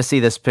not going to see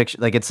this picture.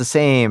 It's the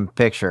same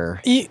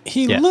picture. He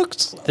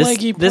looks like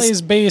he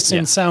plays bass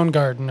in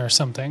Soundgarden or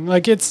something.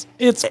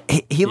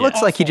 He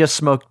looks like he just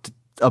smoked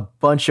a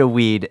bunch of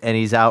weed and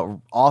he's out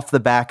off the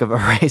back of a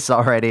race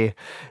already.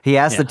 He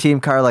asked the team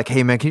car,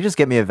 "Hey man, can you just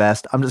get me a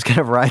vest? I'm just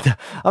gonna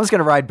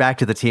ride back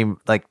to the team,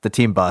 the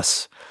team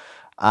bus."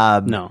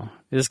 No,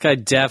 This guy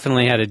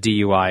definitely had a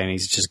DUI, and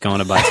he's just going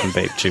to buy some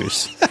vape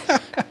juice.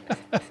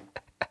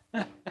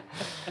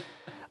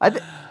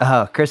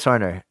 Chris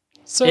Horner.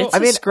 So it's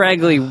a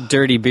scraggly,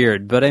 dirty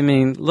beard, but I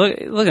mean, look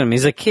at him.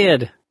 He's a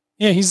kid.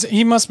 Yeah,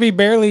 he must be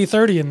barely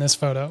 30 in this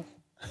photo.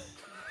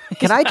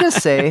 Can I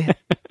just say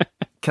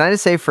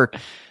for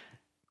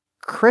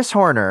Chris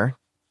Horner,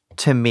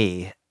 to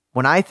me,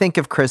 when I think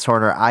of Chris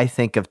Horner, I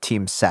think of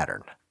Team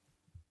Saturn.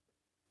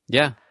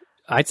 Yeah.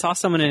 I saw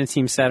someone in a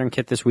Team Saturn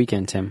kit this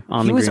weekend, Tim.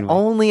 He was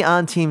only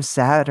on Team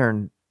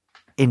Saturn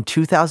in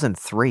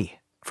 2003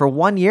 for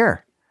 1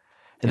 year.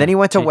 And then he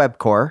went to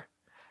Webcore.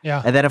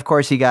 Yeah. And then, of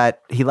course, he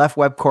left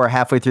Webcore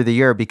halfway through the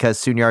year because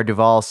Sunyar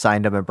Duval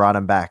signed him and brought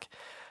him back.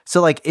 So,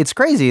 like, it's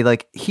crazy.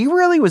 Like, he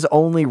really was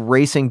only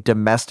racing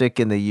domestic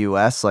in the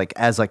U.S., like,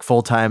 as, like,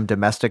 full-time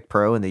domestic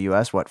pro in the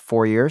U.S.,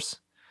 4 years?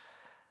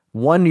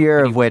 1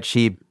 year of which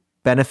he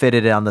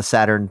benefited on the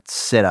Saturn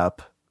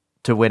sit-up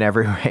to win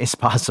every race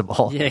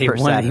possible. Yeah,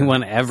 he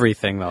won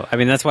everything, though. I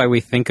mean, that's why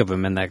we think of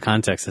him in that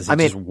context as he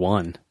just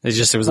won.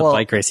 It was a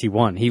bike race he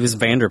won. He was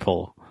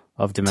Vanderpool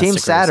of domestic Team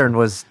Saturn racing.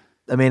 was,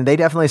 I mean, they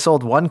definitely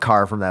sold one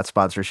car from that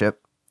sponsorship.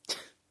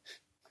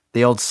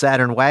 The old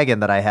Saturn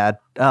wagon that I had.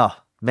 Oh,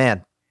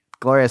 man.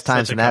 Glorious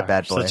times in that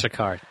bad boy. Such a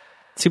car.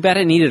 Too bad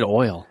it needed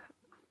oil.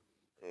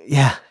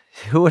 Yeah.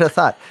 Who would have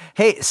thought?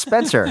 Hey,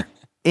 Spencer,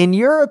 in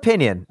your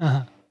opinion,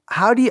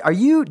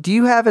 do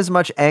you have as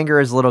much anger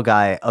as Little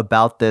Guy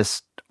about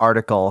this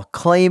article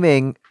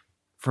claiming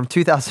from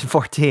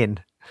 2014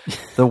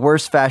 the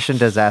worst fashion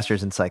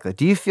disasters in cycling?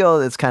 Do you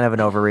feel it's kind of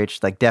an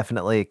overreach, like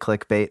definitely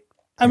clickbait?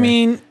 I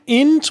mean,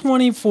 in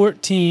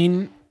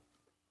 2014,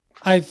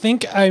 I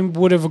think I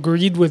would have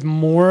agreed with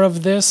more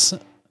of this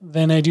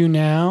than I do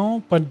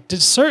now, but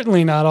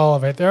certainly not all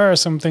of it. There are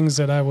some things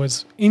that I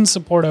was in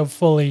support of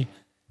fully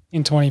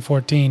in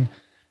 2014.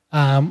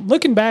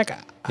 Looking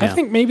back, I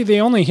think maybe they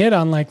only hit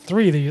on like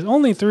 3 of these.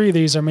 Only 3 of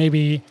these are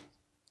maybe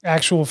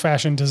actual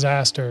fashion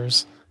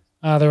disasters.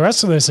 The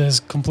rest of this is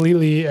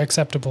completely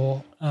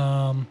acceptable.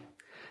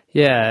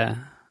 Yeah.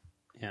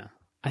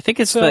 I think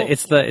it's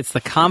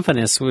the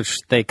confidence which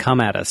they come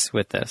at us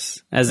with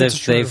this, as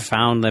if they've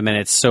found them and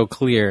it's so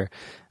clear.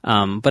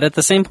 But at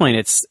the same point,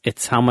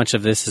 it's how much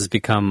of this has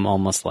become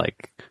almost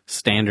like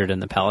standard in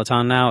the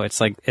peloton now.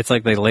 It's like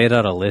they laid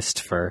out a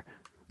list for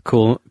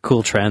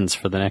cool trends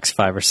for the next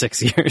 5 or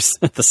 6 years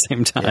at the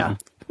same time. Yeah.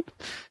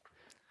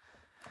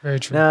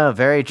 Very true. No,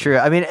 very true.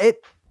 I mean,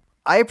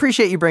 I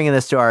appreciate you bringing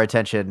this to our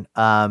attention.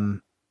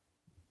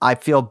 I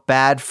feel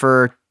bad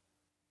for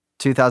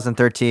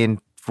 2013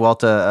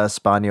 Vuelta a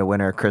España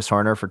winner Chris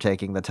Horner for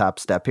taking the top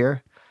step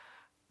here.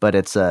 But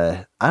it's,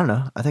 I don't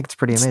know. I think it's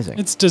pretty amazing.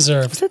 It's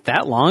deserved. Was it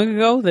that long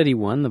ago that he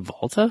won the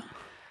Volta?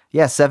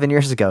 Yeah, 7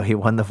 years ago he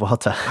won the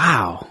Vuelta.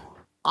 Wow.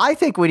 I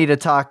think we need to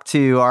talk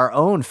to our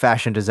own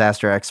fashion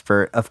disaster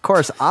expert. Of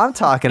course, I'm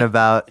talking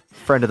about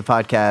friend of the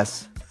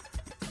podcast,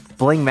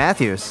 Bling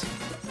Matthews.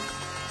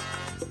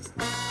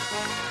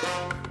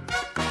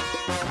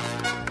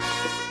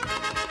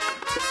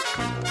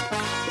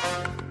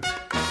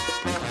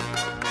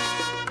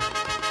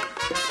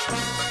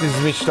 This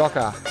is Mitch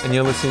Stocker, and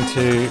you're listening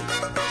to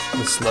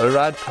the Slow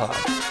Ride Pod.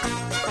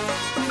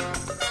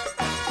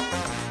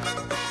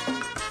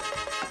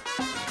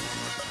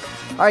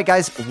 All right,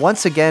 guys,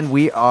 once again,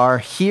 we are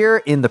here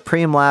in the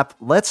Preem Lap.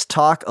 Let's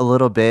talk a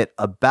little bit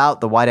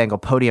about the Wide Angle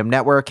Podium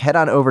Network. Head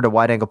on over to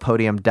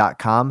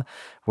wideanglepodium.com,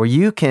 where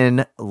you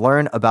can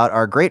learn about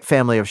our great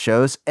family of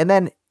shows. And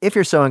then, if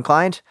you're so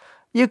inclined,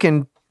 you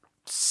can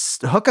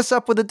hook us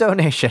up with a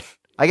donation.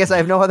 I guess I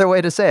have no other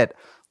way to say it.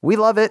 We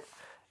love it.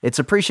 It's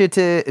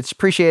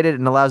appreciated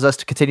and allows us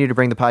to continue to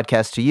bring the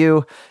podcast to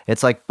you.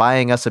 It's like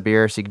buying us a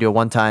beer, so you can do a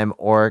one-time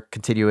or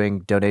continuing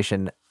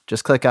donation.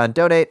 Just click on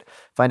donate,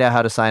 find out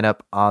how to sign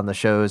up on the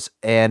shows.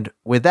 And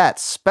with that,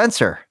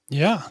 Spencer.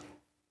 Yeah.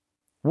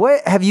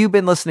 What have you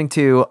been listening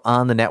to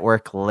on the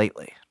network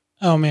lately?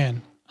 Oh,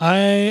 man.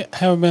 I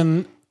have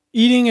been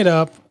eating it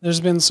up.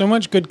 There's been so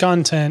much good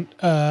content,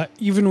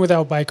 even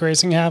without bike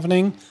racing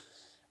happening.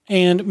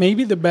 And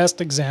maybe the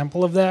best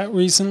example of that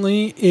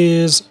recently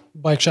is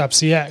Bike Shop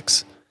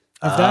CX.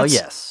 If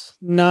that's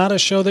not a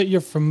show that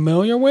you're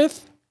familiar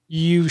with,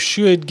 you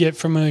should get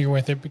familiar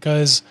with it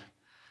because,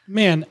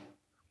 man,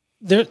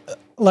 there,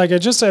 like I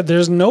just said,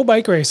 there's no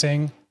bike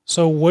racing.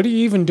 So what are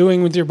you even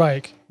doing with your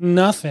bike?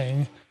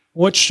 Nothing.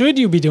 What should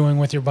you be doing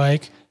with your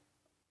bike?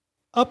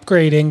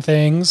 Upgrading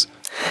things,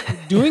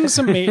 doing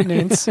some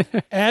maintenance,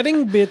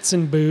 adding bits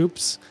and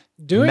boops,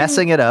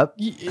 messing it up.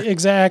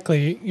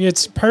 Exactly.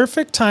 It's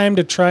perfect time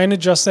to try and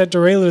adjust that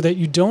derailleur that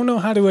you don't know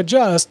how to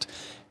adjust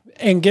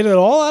and get it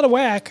all out of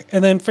whack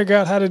and then figure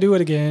out how to do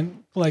it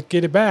again, like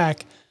get it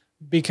back.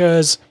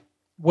 Because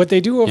what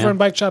they do over on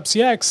Bike Shop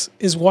CX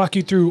is walk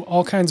you through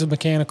all kinds of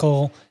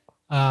mechanical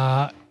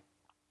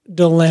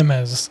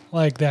dilemmas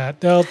like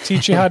that. They'll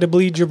teach you how to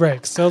bleed your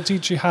brakes. They'll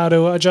teach you how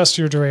to adjust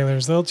your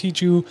derailleurs. They'll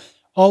teach you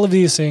all of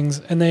these things.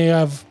 And they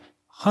have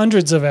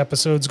hundreds of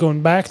episodes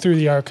going back through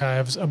the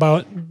archives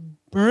about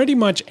pretty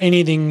much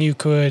anything you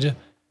could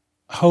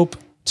hope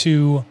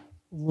to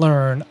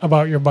learn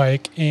about your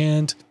bike.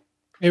 And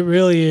It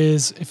really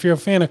is. If you're a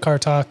fan of Car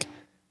Talk,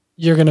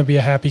 you're going to be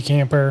a happy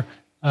camper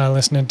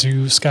listening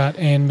to Scott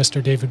and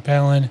Mr. David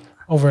Palin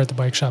over at the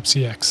Bike Shop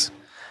CX.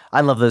 I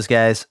love those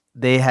guys.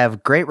 They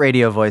have great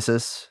radio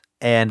voices,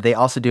 and they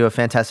also do a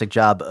fantastic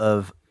job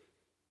of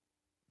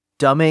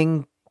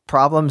dumbing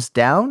problems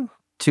down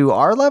to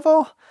our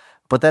level,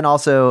 but then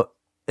also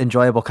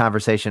enjoyable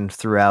conversation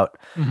throughout.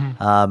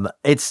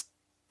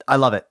 I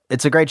love it.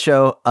 It's a great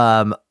show.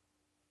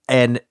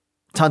 And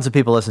tons of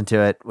people listen to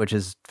it, which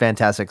is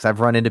fantastic. 'Cause I've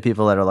run into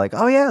people that are like,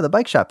 oh yeah, the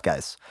Bike Shop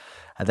guys.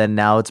 And then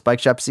now it's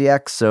Bike Shop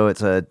CX. So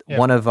it's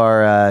one of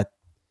our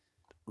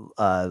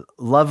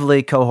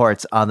lovely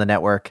cohorts on the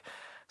network.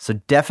 So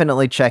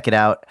definitely check it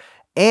out.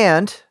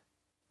 And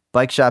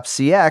Bike Shop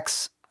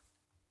CX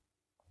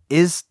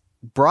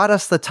brought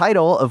us the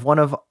title of one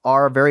of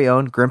our very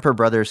own Grimper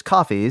Brothers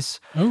coffees.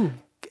 Ooh.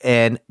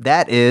 And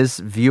that is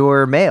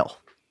Viewer Mail.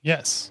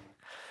 Yes.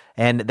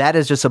 And that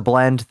is just a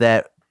blend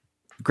that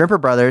Grimper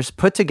Brothers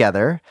put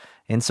together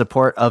in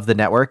support of the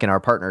network and our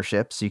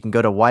partnership. So you can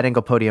go to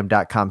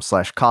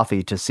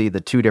wideanglepodium.com/coffee to see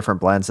the two different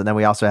blends. And then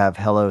we also have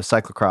Hello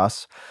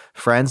Cyclocross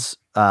Friends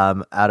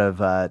out of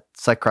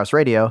Cyclocross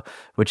Radio,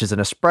 which is an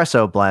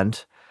espresso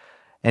blend.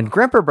 And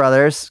Grimper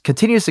Brothers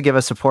continues to give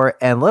us support.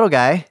 And little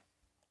guy,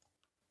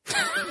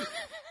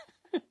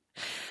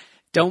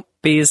 Don't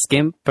be a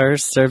skimper,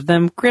 serve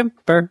them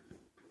crimper.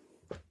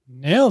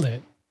 Nailed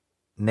it.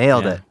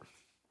 nailed Yeah. it.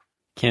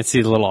 Can't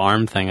see the little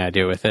arm thing I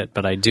do with it,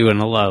 but I do a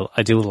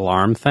little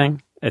arm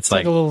thing. It's like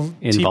like a little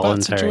teapot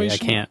involuntary. I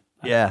situation? can't.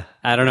 Yeah,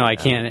 I don't know. I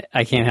can't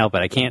help it.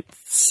 I can't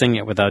sing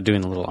it without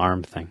doing the little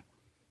arm thing.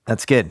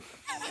 that's good.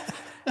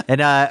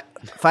 And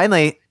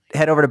finally,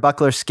 head over to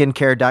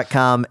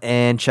bucklerskincare.com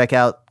and check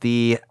out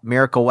the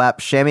Miracle Wap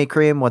Chamois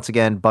Cream. Once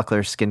again,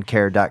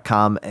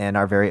 bucklerskincare.com and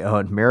our very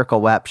own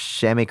Miracle Wap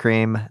Chamois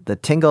Cream. The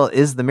tingle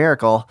is the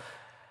miracle.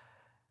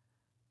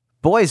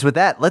 Boys, with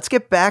that, let's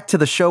get back to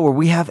the show where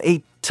we have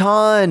a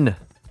ton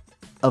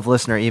of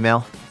listener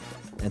email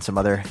and some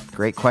other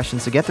great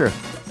questions to get through.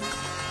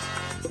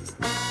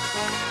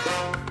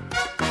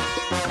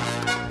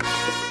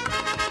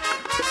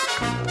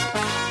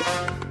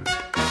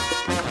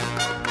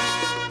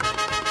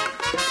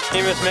 My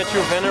name is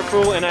Matthew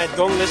Vanderpool, and I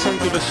don't listen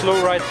to the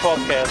Slow Ride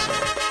podcast.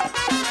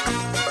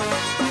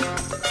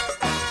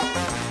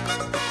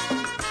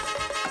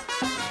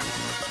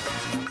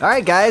 All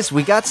right, guys,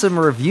 we got some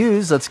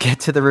reviews. Let's get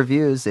to the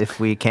reviews if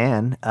we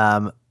can.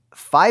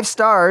 5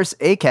 stars,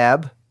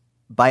 ACAB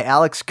by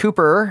Alex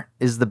Cooper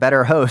is the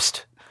better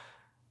host.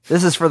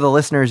 This is for the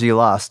listeners you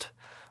lost.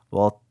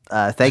 Well,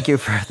 thank you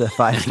for the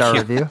 5-star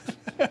review.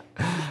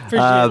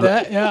 Appreciate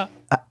that. Yeah.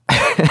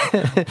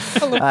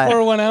 I'll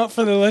pour one out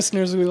for the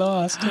listeners we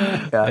lost.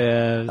 Yeah.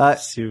 Yeah,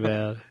 that's too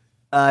bad.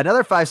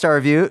 Another 5-star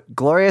review,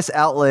 glorious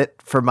outlet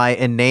for my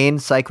inane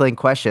cycling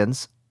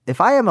questions. If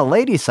I am a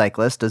lady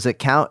cyclist, does it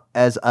count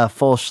as a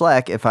full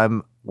schleck if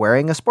I'm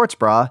wearing a sports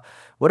bra?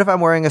 What if I'm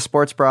wearing a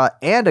sports bra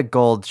and a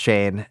gold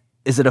chain?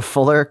 Is it a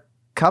fuller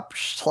cup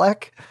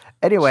schleck?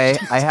 Anyway,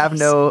 I have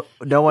no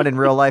one in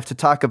real life to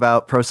talk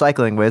about pro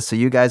cycling with, so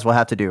you guys will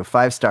have to do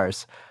 5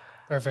 stars.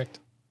 Perfect.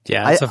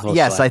 Yeah, it's a full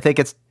Yes, schleck. I think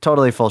it's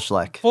totally full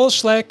schleck. Full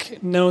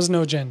schleck knows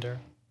no gender.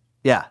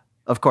 Yeah,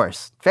 of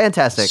course.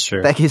 Fantastic.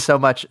 Sure. Thank you so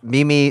much,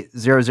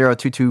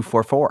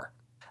 Mimi002244. All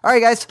right,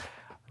 guys,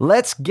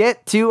 let's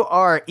get to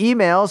our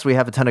emails. We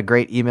have a ton of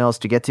great emails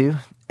to get to.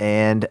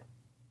 And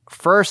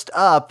first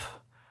up,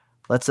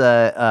 let's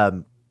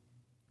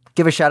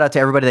give a shout out to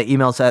everybody that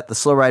emails at the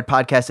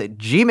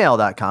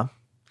slowridepodcast@gmail.com.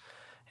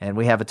 And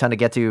we have a ton to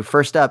get to.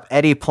 First up,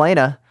 Eddie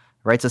Plana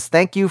writes us,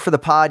 thank you for the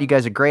pod. You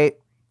guys are great,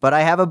 but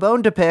I have a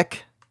bone to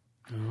pick.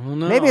 Oh,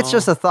 no. Maybe it's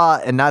just a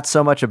thought and not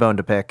so much a bone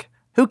to pick.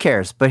 Who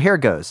cares? But here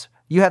goes.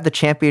 You have the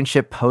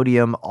championship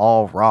podium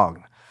all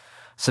wrong.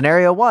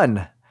 Scenario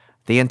 1.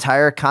 The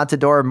entire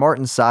Contador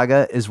Morton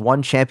saga is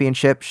one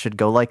championship should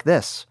go like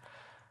this.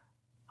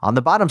 On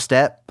the bottom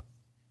step,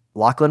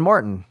 Lachlan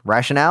Morton.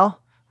 Rationale?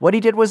 What he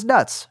did was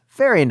nuts.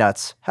 Very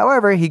nuts.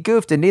 However, he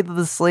goofed and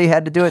needlessly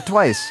had to do it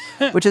twice,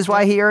 which is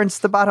why he earns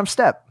the bottom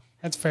step.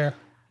 That's fair.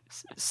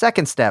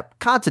 Second step,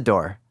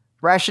 Contador.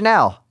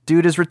 Rationale.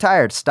 Dude is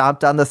retired,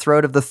 stomped on the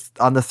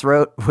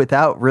throat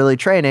without really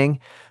training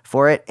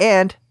for it,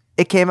 and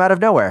it came out of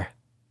nowhere.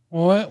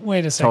 What?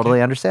 Wait a second.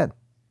 Totally understand.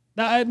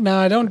 No,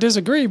 I don't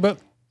disagree, but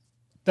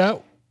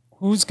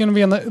who's going to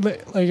be on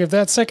if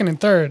that's second and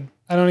third,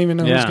 I don't even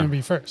know who's Yeah. going to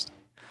be first.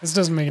 This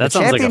doesn't make That any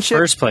sounds like a championship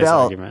first place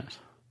belt. argument.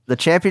 The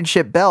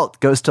championship belt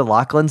goes to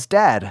Lachlan's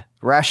dad.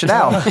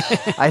 Rationale.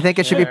 I think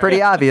it should be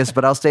pretty obvious,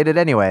 but I'll state it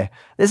anyway.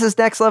 This is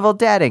next level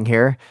dadding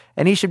here,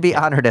 and he should be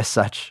honored as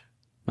such.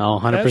 No,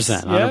 100%.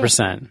 That's- yeah.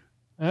 100%.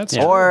 That's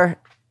Yeah. Or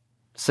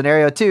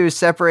scenario 2,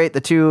 separate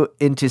the two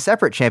into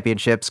separate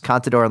championships.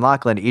 Contador and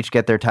Lachlan each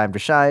get their time to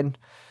shine.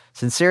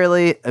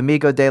 Sincerely,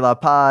 Amigo de la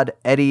Pod,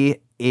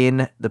 Eddie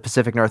in the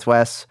Pacific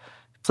Northwest.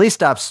 Please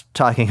stop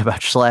talking about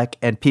Schleck,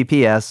 and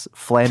PPS,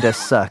 Flanders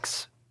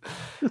sucks.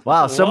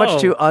 Wow, so Whoa.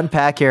 much to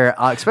unpack here,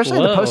 especially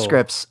in the Whoa.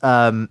 postscripts,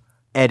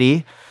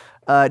 Eddie.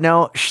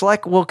 No,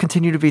 Schleck will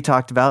continue to be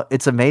talked about.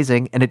 It's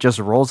amazing, and it just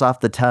rolls off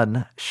the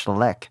tongue.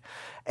 Schleck.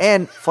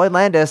 And Floyd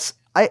Landis,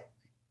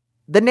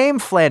 the name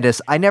Flandis,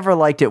 I never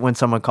liked it when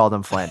someone called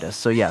him Flandis.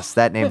 So yes,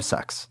 that name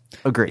sucks.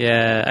 Agree.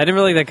 Yeah, I didn't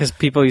really like that because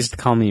people used to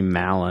call me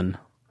Malin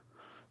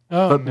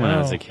Oh, when I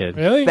was a kid.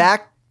 Really?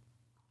 Back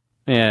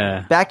to the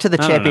I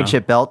don't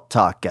championship belt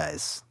talk,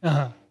 guys.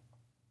 Uh-huh.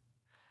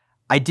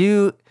 I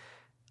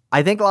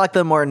think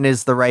Lachlan Morton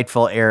is the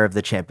rightful heir of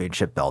the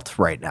championship belt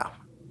right now.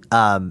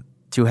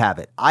 To have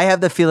it. I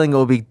have the feeling it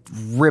will be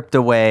ripped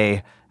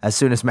away as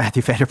soon as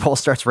Matthew Vanderpool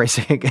starts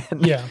racing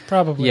again. Yeah,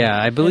 probably.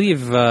 Yeah, I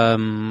believe, let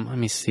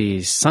me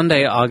see,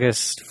 Sunday,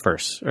 August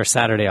 1st, or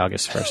Saturday,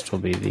 August 1st will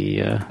be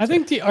the... I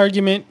think the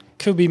argument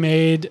could be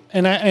made,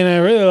 and I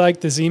really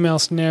like this email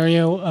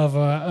scenario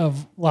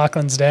of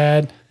Lachlan's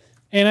dad,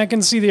 and I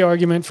can see the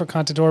argument for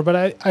Contador,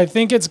 but I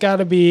think it's got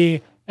to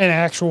be an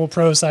actual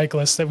pro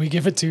cyclist that we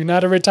give it to,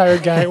 not a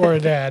retired guy or a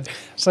dad.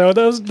 So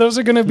those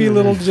are going to be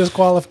little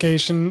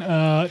disqualification,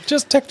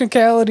 just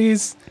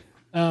technicalities.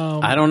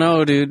 I don't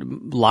know,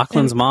 dude.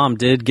 Lachlan's mom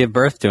did give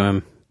birth to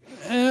him.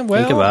 Well,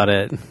 Think about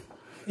it.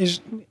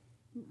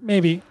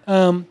 Maybe.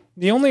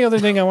 The only other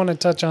thing I want to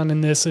touch on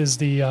in this is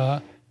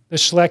the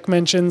Schleck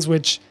mentions,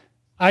 which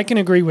I can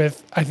agree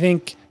with. I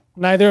think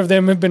neither of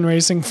them have been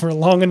racing for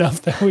long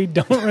enough that we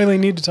don't really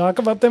need to talk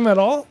about them at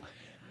all,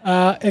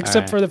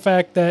 except for the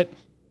fact that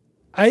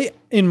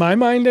in my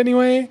mind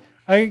anyway,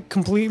 I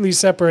completely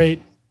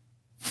separate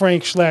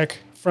Frank Schleck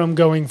from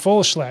going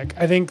full Schleck.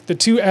 I think the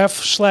two F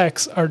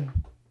Schlecks are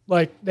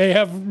they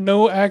have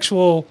no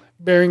actual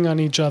bearing on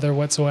each other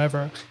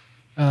whatsoever.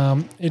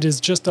 It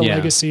is just a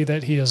legacy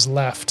that he has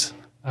left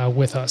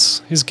with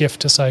us, his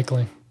gift to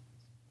cycling.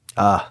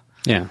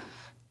 Yeah.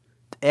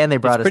 And they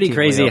brought It's pretty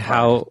crazy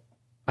how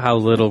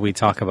little we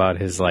talk about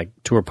his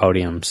tour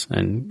podiums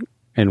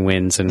and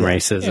wins and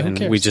races, and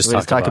we just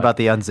talked about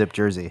the unzipped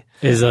jersey.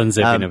 His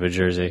unzipping of a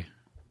jersey.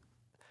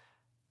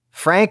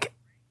 Frank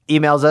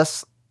emails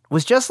us,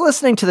 was just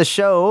listening to the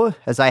show,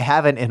 as I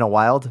haven't in a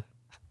while.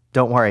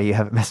 Don't worry, you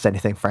haven't missed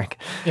anything, Frank.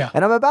 Yeah.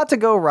 And I'm about to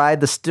go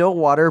ride the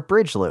Stillwater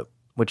Bridge Loop,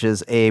 which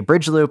is a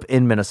bridge loop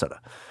in Minnesota.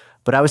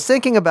 But I was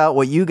thinking about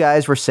what you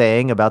guys were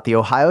saying about the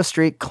Ohio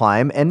Street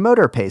climb and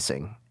motor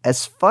pacing.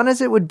 As fun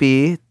as it would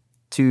be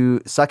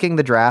to sucking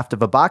the draft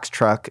of a box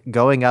truck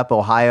going up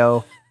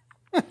Ohio,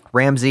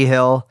 Ramsey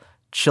Hill,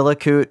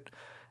 Chillicoot,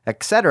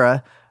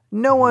 etc.,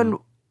 no one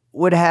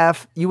would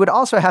have. You would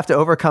also have to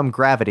overcome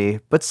gravity,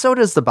 but so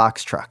does the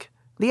box truck.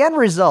 The end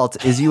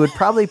result is you would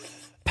probably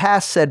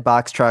pass said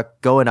box truck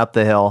going up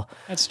the hill.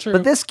 That's true.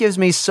 But this gives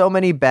me so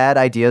many bad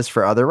ideas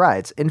for other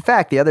rides. In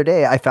fact, the other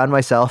day I found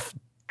myself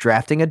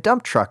drafting a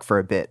dump truck for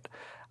a bit.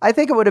 I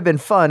think it would have been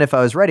fun if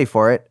I was ready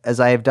for it, as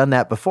I have done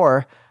that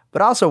before,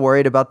 but also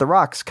worried about the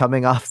rocks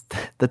coming off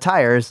the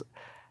tires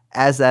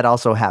as that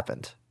also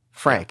happened.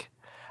 Frank,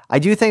 I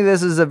do think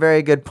this is a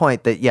very good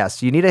point that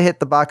yes, you need to hit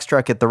the box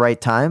truck at the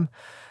right time.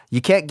 You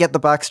can't get the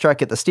box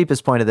truck at the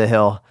steepest point of the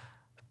hill,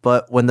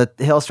 but when the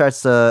hill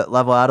starts to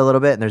level out a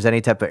little bit and there's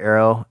any type of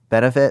aero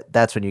benefit,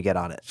 that's when you get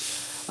on it.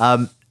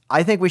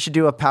 I think we should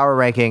do a power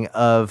ranking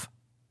of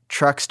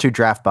trucks to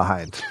draft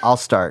behind. I'll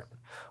start.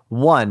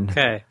 1,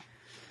 Okay.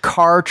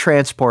 car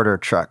transporter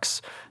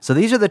trucks. So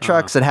these are the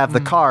trucks that have the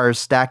cars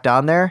stacked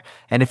on there.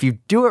 And if you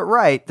do it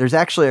right, there's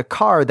actually a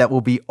car that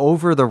will be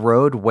over the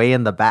road way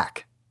in the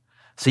back.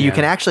 So you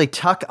can actually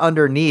tuck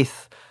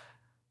underneath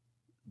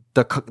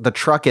the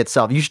truck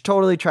itself. You should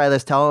totally try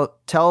this.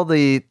 Tell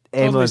the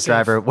ambulance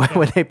driver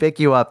when they pick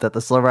you up that the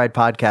Slow Ride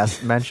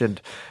podcast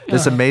mentioned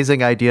this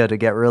amazing idea to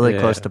get really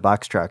close to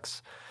box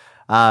trucks.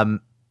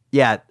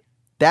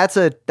 That's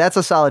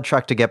a solid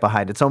truck to get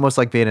behind. It's almost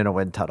like being in a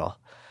wind tunnel.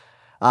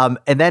 And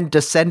then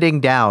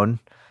descending down,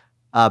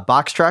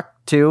 box truck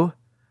 2,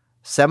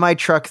 semi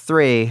truck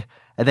 3,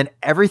 and then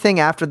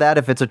everything after that,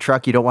 if it's a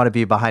truck, you don't want to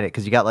be behind it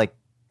because you got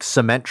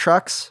cement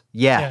trucks.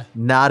 Yeah,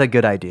 not a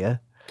good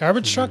idea.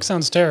 Garbage truck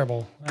sounds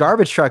terrible.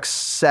 Garbage truck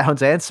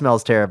sounds and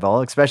smells terrible,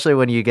 especially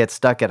when you get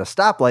stuck at a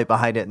stoplight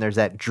behind it and there's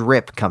that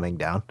drip coming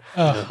down.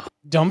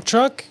 Dump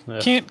truck?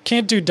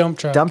 Can't do dump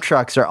truck. Dump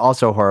trucks are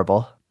also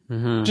horrible.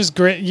 Just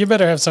grit. You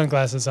better have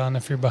sunglasses on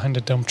if you're behind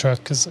a dump truck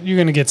because you're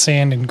going to get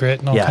sand and grit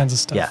and all kinds of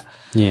stuff.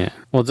 Yeah.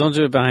 Well, don't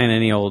do it behind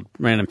any old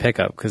random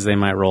pickup because they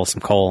might roll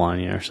some coal on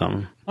you or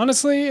something.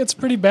 Honestly, it's a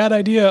pretty bad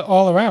idea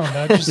all around.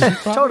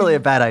 Totally a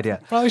bad idea.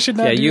 Probably should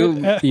not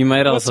do it. You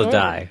might also whatsoever.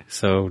 die,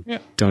 so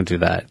don't do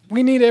that.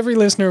 We need every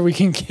listener we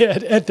can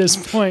get at this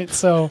point,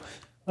 so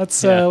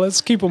let's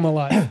keep them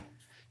alive.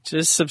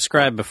 Just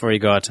subscribe before you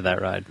go out to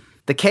that ride.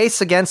 The case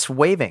against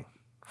waving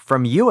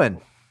from Ewan.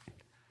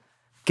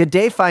 Good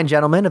day, fine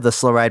gentlemen of the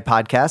Slow Ride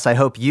podcast. I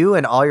hope you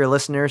and all your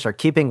listeners are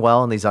keeping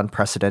well in these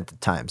unprecedented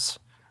times.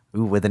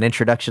 Ooh, with an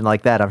introduction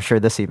like that, I'm sure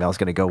this email is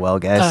going to go well,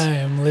 guys. I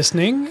am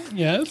listening,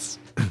 yes.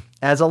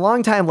 As a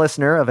longtime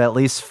listener of at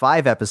least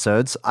 5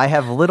 episodes, I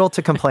have little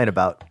to complain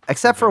about,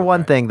 except for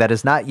one thing that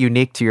is not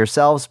unique to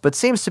yourselves, but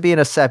seems to be an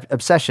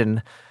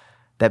obsession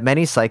that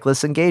many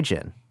cyclists engage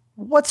in.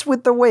 What's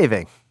with the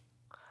waving?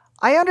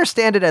 I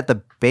understand it at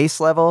the base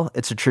level.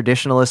 It's a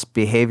traditionalist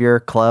behavior,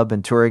 club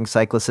and touring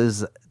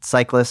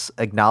cyclists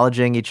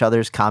acknowledging each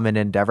other's common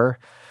endeavor.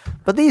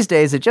 But these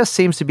days, it just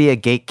seems to be a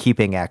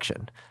gatekeeping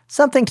action,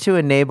 something to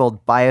enable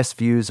biased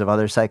views of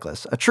other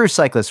cyclists. A true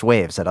cyclist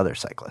waves at other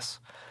cyclists.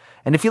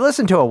 And if you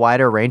listen to a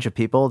wider range of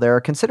people, there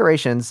are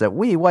considerations that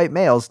we white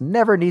males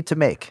never need to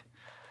make.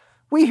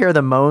 We hear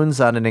the moans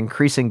on an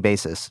increasing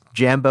basis.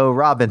 Jambo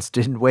Robbins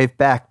didn't wave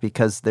back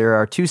because they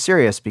are too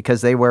serious,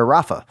 because they wear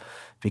Rafa,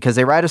 because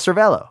they ride a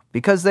Cervelo,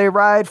 because they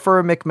ride for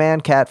a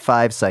McMahon Cat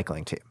 5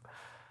 cycling team.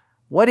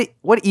 What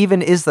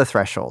even is the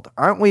threshold?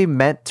 Aren't we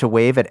meant to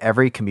wave at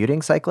every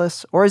commuting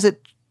cyclist? Or is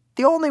it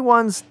the only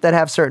ones that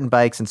have certain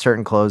bikes and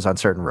certain clothes on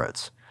certain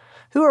roads?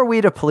 Who are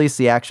we to police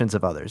the actions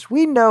of others?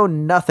 We know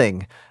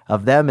nothing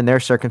of them and their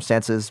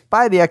circumstances.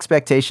 By the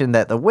expectation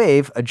that the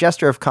wave, a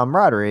gesture of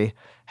camaraderie,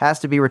 has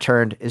to be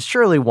returned is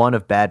surely one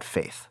of bad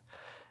faith.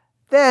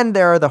 Then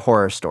there are the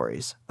horror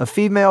stories of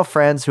female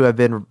friends who have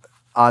been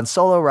on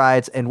solo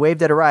rides and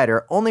waved at a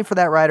rider only for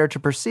that rider to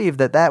perceive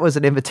that that was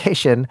an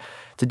invitation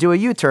to do a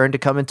U-turn to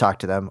come and talk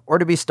to them, or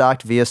to be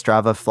stalked via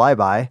Strava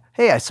flyby.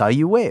 Hey, I saw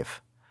you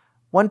wave.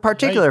 One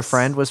particular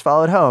friend was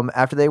followed home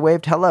after they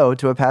waved hello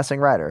to a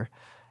passing rider.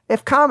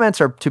 If comments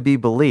are to be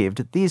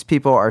believed, these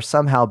people are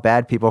somehow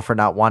bad people for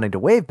not wanting to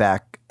wave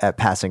back at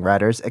passing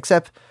riders,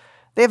 except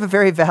they have a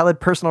very valid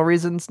personal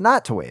reasons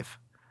not to wave.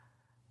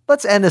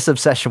 Let's end this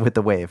obsession with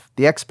the wave.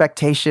 The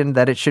expectation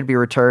that it should be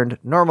returned,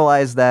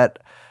 normalize that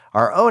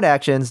our own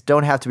actions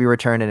don't have to be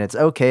returned, and it's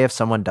okay if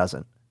someone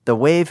doesn't. The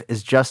wave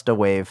is just a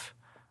wave.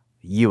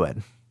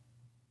 Ewan.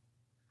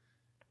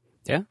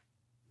 Yeah,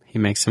 he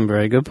makes some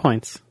very good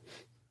points.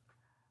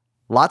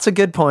 Lots of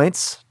good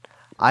points.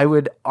 I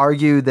would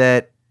argue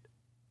that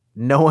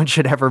no one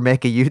should ever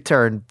make a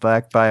U-turn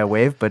back by a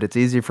wave, but it's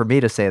easy for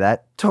me to say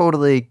that.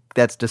 Totally,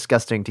 that's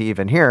disgusting to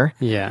even hear.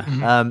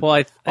 Yeah. Well,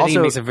 I think he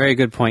makes a very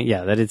good point.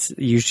 Yeah, that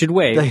you should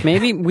wave.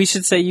 Maybe we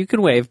should say you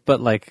can wave,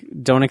 but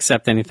don't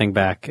accept anything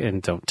back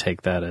and don't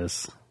take that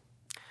as...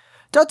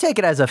 Don't take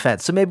it as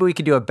offense. So maybe we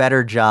could do a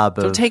better job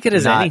of... Don't take it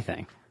as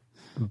anything.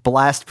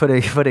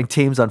 Putting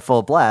teams on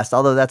full blast,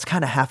 although that's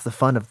kind of half the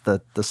fun of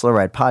the Slow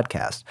Ride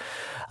podcast,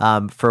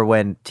 for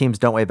when teams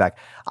don't wave back.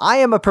 I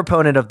am a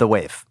proponent of the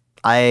wave.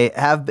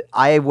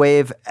 I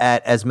wave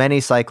at as many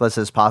cyclists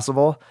as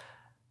possible.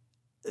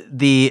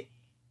 The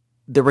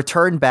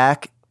return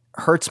back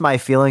hurts my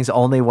feelings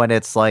only when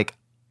it's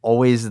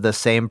always the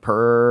same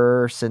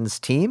person's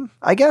team,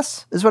 I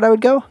guess, is what I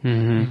would go.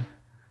 Mm-hmm.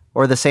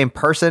 Or the same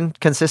person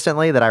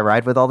consistently that I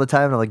ride with all the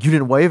time. And I'm like, you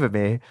didn't wave at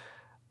me.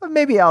 But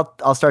maybe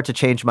I'll start to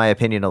change my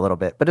opinion a little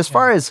bit. But as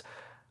far as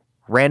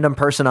random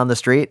person on the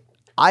street,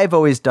 I've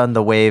always done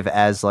the wave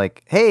as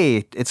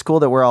hey, it's cool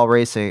that we're all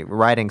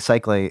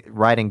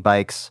riding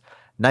bikes.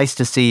 Nice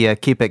to see you.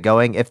 Keep it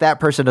going. If that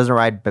person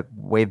doesn't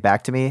wave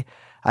back to me,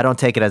 I don't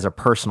take it as a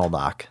personal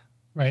knock.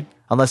 Right.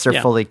 Unless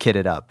they're fully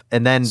kitted up.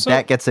 And then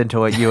that gets into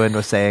what Ewan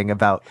was saying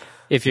about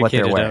if you're what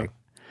they're wearing. Up.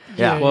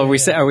 Yeah. Well,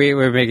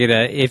 we're making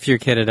if you're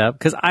kitted up,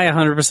 because I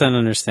 100%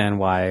 understand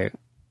why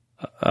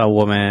a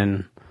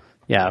woman,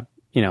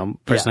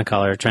 person of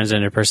color,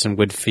 transgender person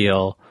would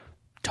feel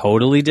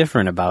totally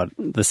different about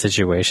the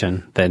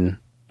situation than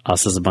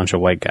us as a bunch of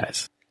white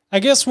guys. I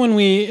guess when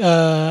we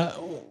are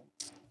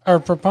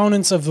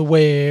proponents of the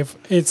wave,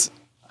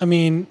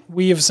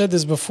 we have said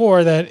this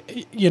before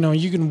that,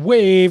 you can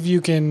wave, you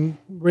can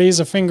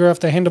raise a finger off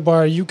the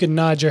handlebar, you can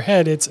nod your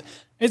head. It's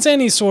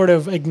any sort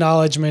of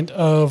acknowledgement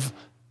of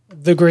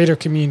the greater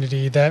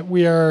community that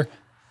we are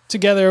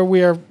together,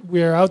 we are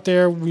out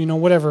there,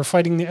 whatever,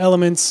 fighting the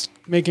elements,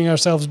 making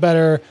ourselves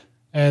better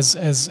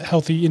as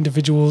healthy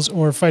individuals,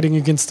 or fighting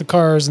against the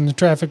cars and the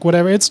traffic,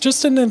 whatever. It's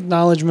just an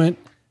acknowledgement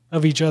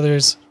of each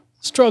other's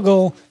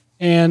struggle,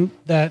 and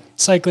that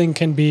cycling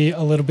can be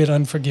a little bit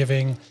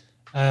unforgiving,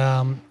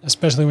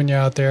 especially when you're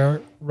out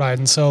there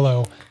riding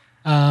solo.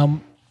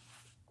 And,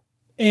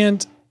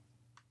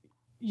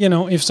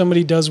 if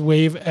somebody does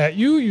wave at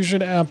you, you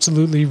should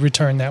absolutely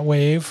return that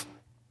wave.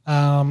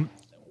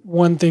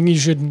 One thing you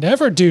should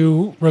never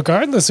do,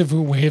 regardless of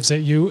who waves at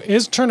you,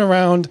 is turn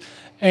around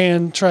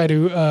and try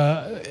to,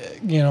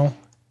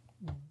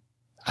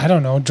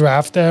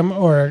 draft them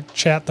or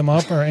chat them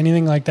up or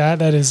anything like that.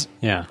 That is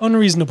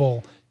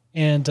unreasonable.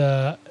 And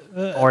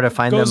or to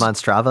find them on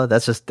Strava.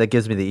 That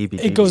gives me the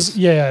EBGs. It goes,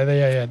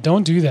 yeah.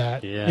 Don't do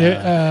that.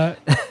 Yeah.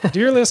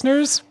 Dear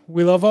listeners,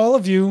 we love all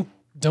of you.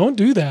 Don't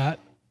do that.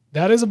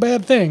 That is a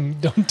bad thing.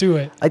 Don't do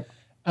it.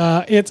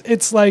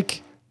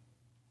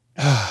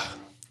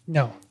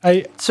 No.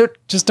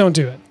 Just don't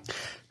do it.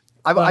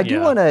 I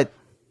do want to.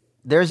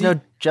 There's no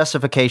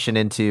justification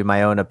into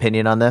my own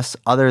opinion on this,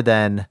 other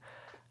than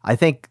I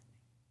think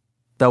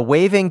the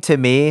waving to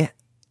me,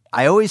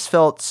 I always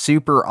felt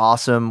super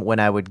awesome when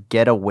I would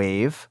get a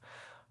wave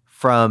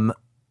from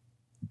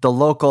the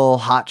local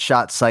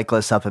hotshot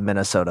cyclists up in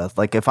Minnesota.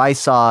 Like if I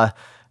saw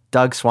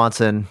Doug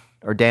Swanson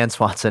or Dan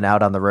Swanson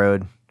out on the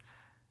road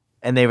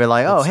and they were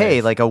like, oh,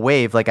 hey, like a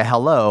wave, like a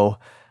hello.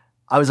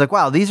 I was like,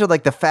 wow, these are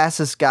like the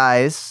fastest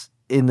guys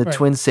in the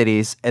Twin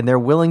Cities and they're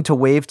willing to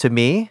wave to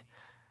me.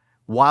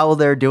 while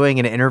they're doing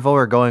an interval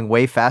or going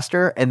way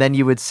faster. And then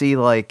you would see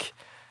like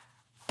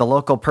the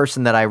local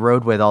person that I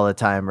rode with all the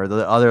time or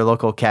the other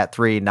local Cat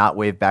 3 not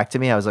wave back to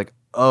me. I was like,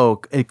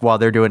 oh, while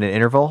they're doing an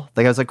interval.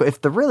 Like I was like,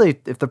 if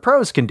the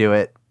pros can do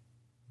it,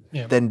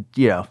 then,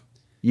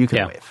 you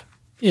can wave.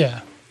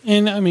 Yeah.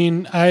 And I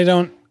mean, I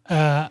don't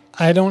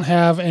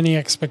have any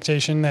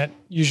expectation that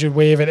you should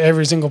wave at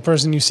every single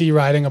person you see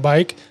riding a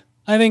bike.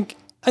 I think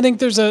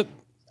there's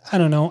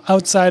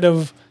outside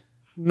of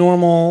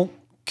normal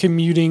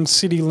commuting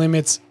city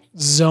limits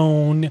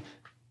zone,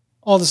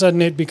 all of a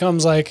sudden it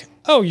becomes like,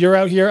 oh, you're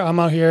out here, I'm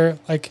out here,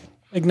 like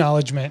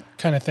acknowledgement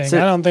kind of thing. So,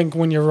 I don't think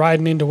when you're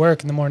riding into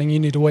work in the morning, you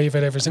need to wave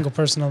at every single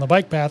person on the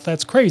bike path.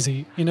 That's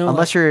crazy.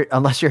 Unless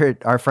you're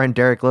our friend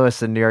Derek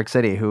Lewis in New York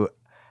City, who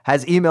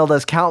has emailed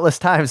us countless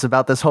times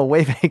about this whole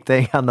waving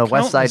thing on the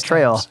West Side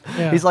Trail.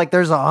 Yeah. He's like,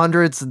 there's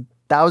hundreds and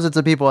thousands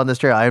of people on this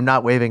trail. I am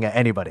not waving at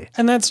anybody.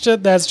 And that's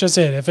just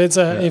it. If it's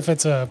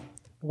a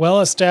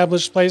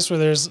well-established place where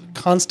there's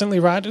constantly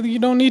riding, you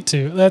don't need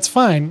to. That's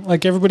fine.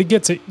 Like everybody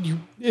gets it.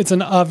 It's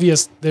an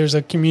obvious, there's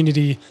a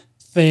community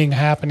thing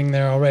happening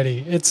there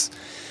already.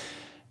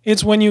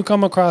 It's when you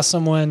come across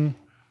someone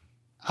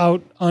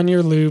out on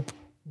your loop,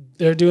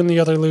 they're doing the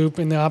other loop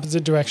in the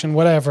opposite direction,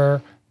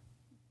 whatever.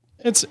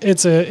 It's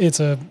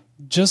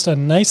just a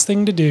nice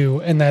thing to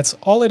do, and that's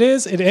all it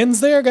is. It ends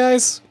there,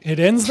 guys. It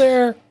ends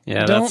there.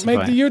 Yeah, don't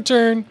make the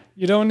U-turn.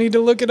 You don't need to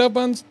look it up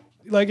on,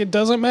 like, it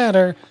doesn't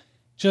matter.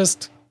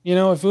 Just,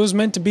 if it was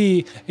meant to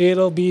be,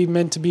 it'll be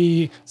meant to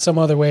be some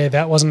other way.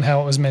 That wasn't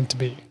how it was meant to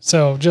be.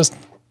 So just,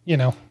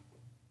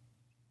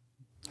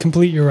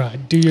 complete your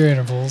ride. Do your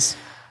intervals.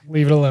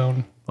 Leave it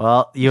alone.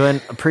 Well,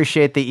 Ewan,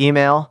 appreciate the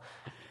email.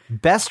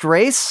 Best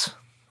race? ?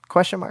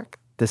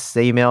 This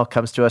email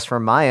comes to us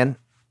from Mayan.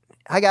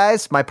 Hi,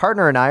 guys. My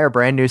partner and I are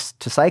brand new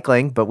to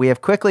cycling, but we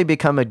have quickly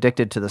become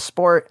addicted to the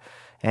sport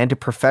and to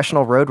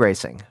professional road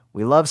racing.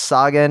 We love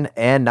Sagan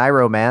and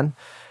Nairo Man,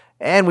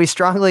 and we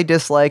strongly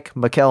dislike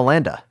Mikel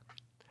Landa.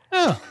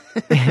 Oh.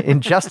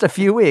 In just a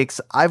few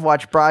weeks, I've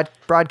watched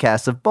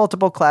broadcasts of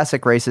multiple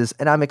classic races,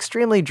 and I'm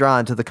extremely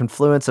drawn to the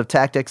confluence of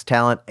tactics,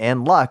 talent,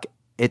 and luck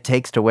it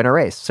takes to win a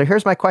race. So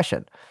here's my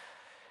question.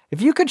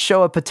 If you could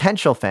show a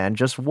potential fan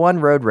just one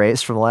road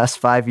race from the last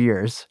 5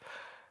 years...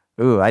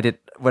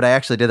 When I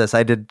actually did this,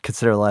 I did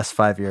consider the last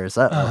 5 years.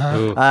 From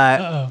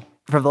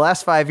the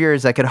last 5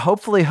 years, I could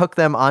hopefully hook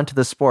them onto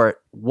the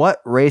sport.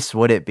 What race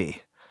would it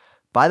be?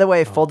 By the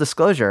way, full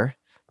disclosure,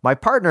 my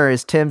partner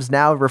is Tim's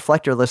now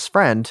reflectorless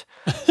friend.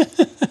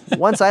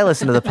 Once I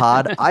listened to the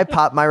pod, I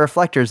popped my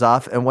reflectors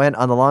off and went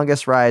on the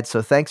longest ride,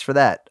 so thanks for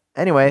that.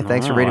 Anyway,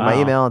 thanks for reading my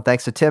email, and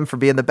thanks to Tim for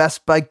being the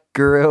best bike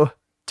guru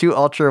 2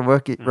 ultra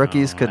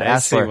rookies could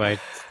ask for. Why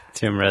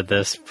Tim read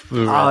this.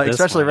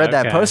 Especially read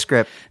that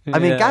postscript. I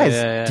mean,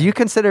 guys, do you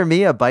consider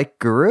me a bike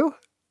guru?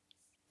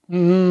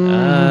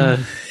 Wow.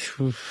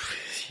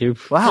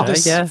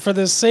 Yeah. For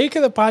the sake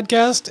of the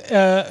podcast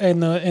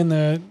and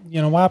the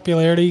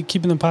popularity,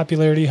 keeping the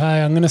popularity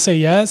high, I'm going to say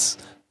yes,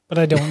 but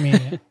I don't mean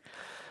it.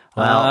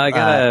 Well, I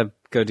gotta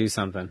go do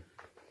something.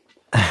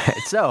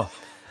 So,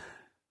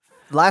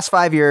 last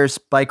 5 years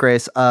bike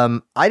race.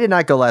 I did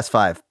not go last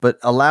 5, but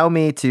allow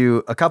me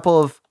to. A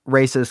couple of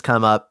races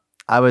come up.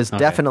 I was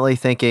definitely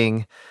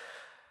thinking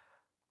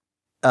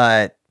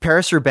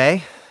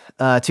Paris-Roubaix,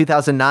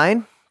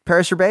 2009.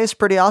 Paris-Roubaix is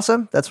pretty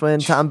awesome. That's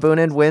when Tom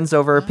Boonen wins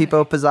over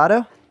Pipo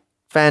Pizzato.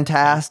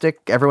 Fantastic.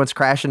 Everyone's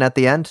crashing at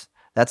the end.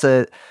 That's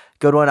a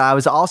good one. I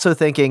was also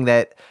thinking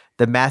that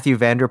the Matthew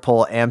Van Der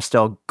Poel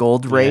Amstel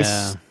Gold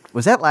race,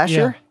 was that last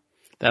year?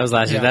 That was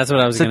last year. That's what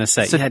I was going to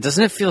say.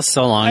 Doesn't it feel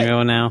so long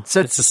ago now? So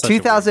it's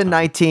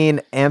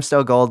 2019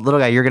 Amstel Gold. Little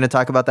guy, you're going to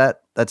talk about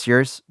that? That's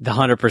yours? The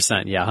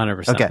 100%. Yeah,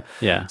 100%. Okay.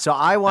 Yeah. So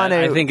I want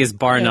to... I think is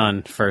bar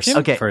none first.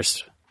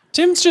 First.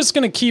 Tim's just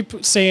going to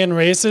keep saying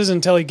races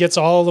until he gets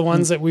all the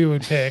ones that we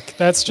would pick.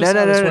 That's just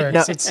how this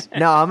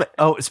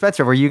works.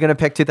 Spencer, were you going to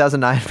pick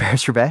 2009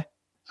 Paris-Roubaix?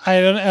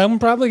 I'm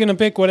probably going to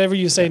pick whatever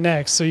you say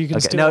next, so you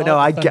can steal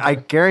I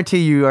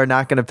guarantee you are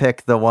not going to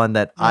pick the one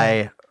that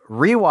I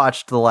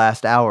rewatched the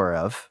last hour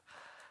of,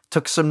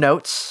 took some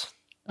notes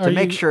to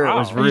make sure it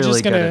was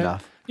really good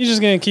enough. You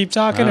just going to keep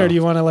talking, or do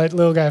you want to let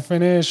little guy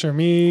finish, or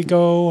me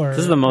go? Or this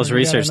is the most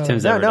research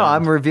Tim's ever done. No,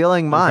 I'm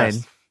revealing mine.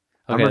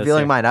 I'm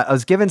revealing mine. I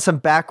was given some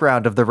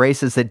background of the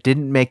races that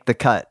didn't make the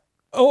cut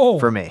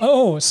for me.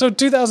 Oh, so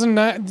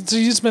 2009. So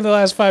you spent the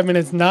last 5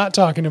 minutes not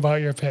talking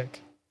about your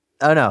pick.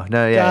 Oh no,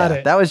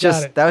 yeah. That was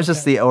just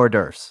the hors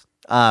d'oeuvres.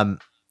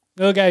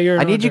 Little guy,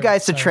 I need you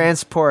guys to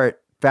transport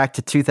back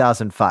to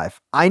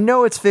 2005. I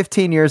know it's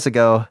 15 years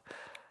ago,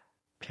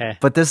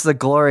 but this is a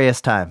glorious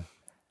time.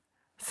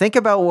 Think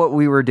about what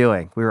we were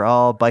doing. We were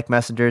all bike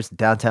messengers in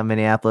downtown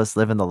Minneapolis,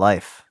 living the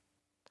life.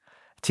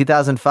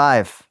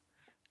 2005,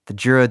 the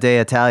Giro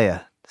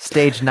d'Italia,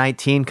 stage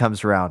 19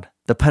 comes around,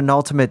 the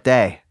penultimate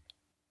day.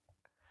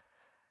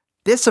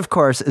 This, of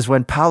course, is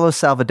when Paolo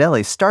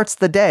Salvadelli starts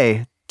the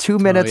day 2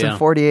 minutes and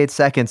 48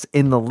 seconds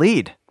in the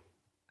lead.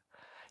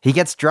 He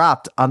gets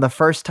dropped on the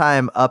first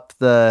time up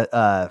the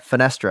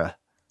Finestra,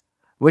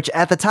 which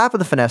at the top of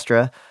the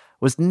Finestra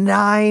was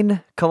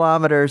 9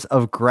 kilometers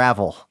of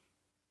gravel.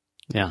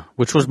 Yeah,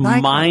 which was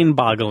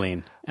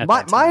mind-boggling.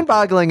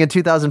 Mind-boggling in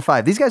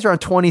 2005. These guys are on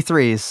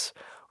 23s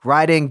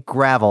riding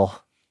gravel.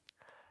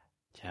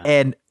 Yeah.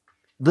 And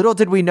little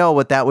did we know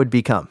what that would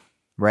become,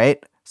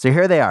 right? So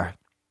here they are.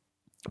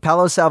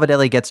 Paolo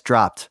Salvadelli gets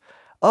dropped.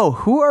 Oh,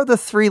 who are the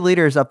 3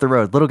 leaders up the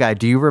road? Little guy,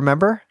 do you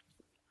remember?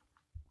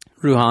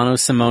 Ruhano,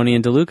 Simone,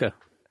 and DeLuca.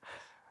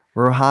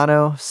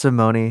 Ruhano,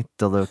 Simone,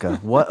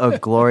 DeLuca. What a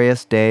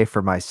glorious day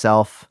for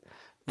myself.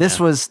 This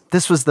was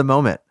the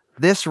moment.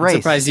 This race.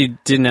 I'm surprised you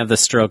didn't have the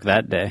stroke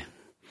that day.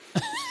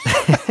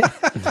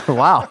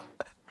 Wow.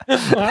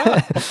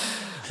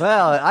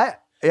 Well,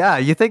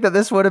 you think that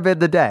this would have been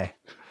the day.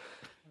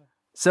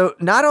 So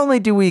not only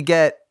do we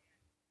get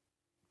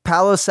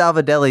Paolo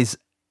Salvadelli's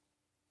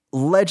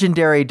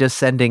legendary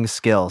descending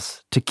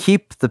skills to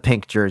keep the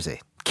pink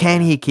jersey.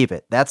 Can he keep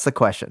it? That's the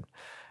question.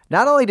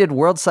 Not only did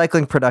World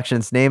Cycling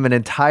Productions name an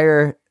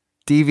entire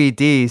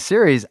DVD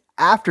series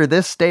after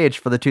this stage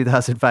for the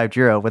 2005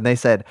 Giro when they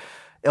said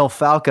Il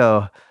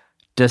Falco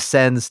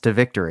descends to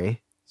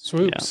victory.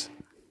 Swoops.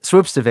 Yeah.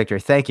 Swoops to victory.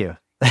 Thank you.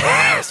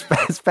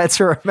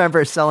 Spencer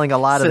remembers selling a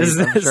lot of these.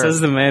 Says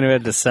the man who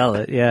had to sell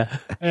it. Yeah.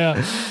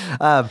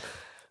 Yeah.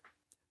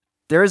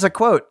 There is a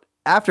quote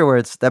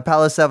afterwards that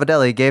Paolo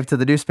Salvadelli gave to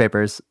the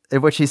newspapers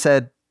in which he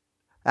said,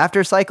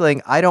 "After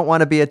cycling, I don't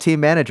want to be a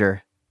team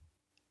manager.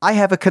 I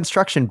have a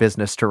construction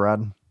business to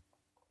run."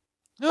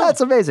 Oh.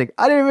 That's amazing.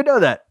 I didn't even know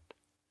that.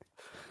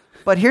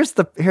 But here's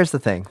the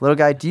thing, little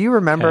guy. Do you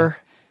remember? Okay.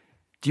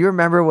 Do you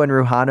remember when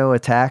Ruhano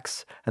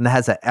attacks and that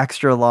has an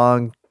extra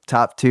long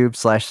top tube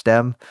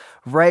 /stem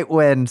right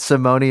when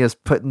Simone is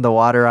putting the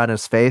water on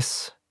his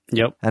face?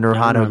 Yep. And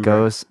Ruhano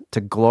goes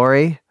to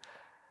glory.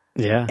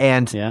 Yeah.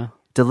 And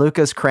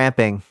DeLuca's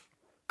cramping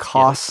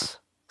costs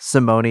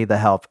Simone the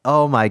help.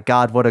 Oh my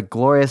God, what a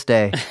glorious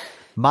day.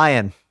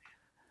 Mayan,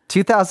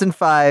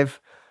 2005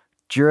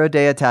 Giro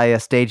d'Italia,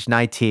 stage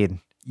 19.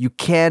 You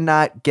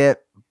cannot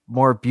get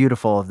more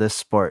beautiful of this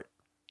sport.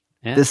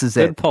 Yeah. This is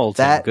good it. Pull,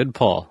 Tim. Good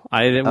pull.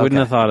 I wouldn't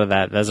have thought of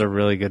that. That's a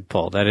really good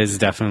pull. That is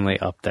definitely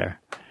up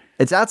there.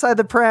 It's outside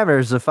the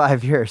parameters of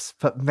 5 years,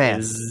 but man,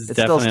 it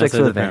still sticks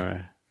with me.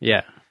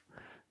 Yeah.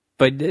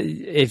 But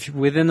if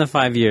within the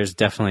 5 years,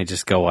 definitely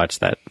just go watch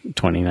that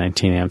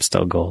 2019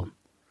 Amstel Gold.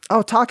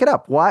 Oh, talk it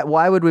up.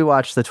 Why would we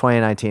watch the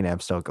 2019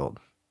 Amstel Gold?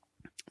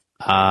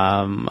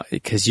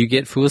 Because you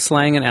get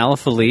Fuglsang and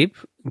Alaphilippe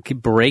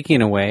keep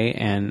breaking away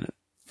and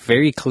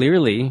very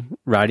clearly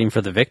riding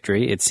for the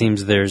victory. It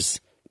seems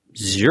there's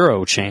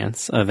zero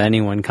chance of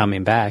anyone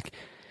coming back.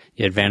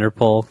 Yet Van der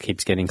Poel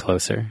keeps getting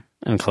closer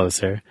and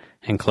closer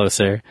and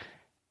closer.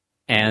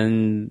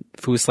 And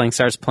Fuglsang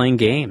starts playing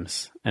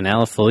games. And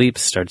Alaphilippe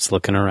starts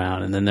looking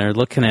around. And then they're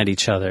looking at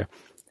each other.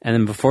 And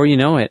then before you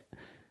know it,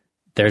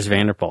 there's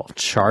Van der Poel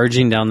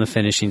charging down the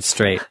finishing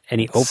straight. And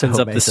he opens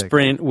up the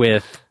sprint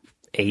with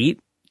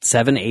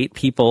 7, 8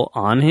 people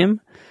on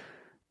him.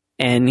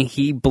 And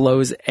he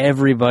blows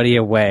everybody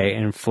away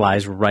and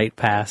flies right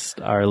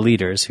past our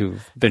leaders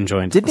who've been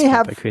joined by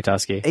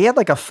Kwiatkowski. He had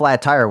like a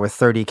flat tire with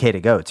 30K to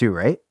go too,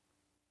 right?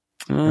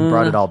 And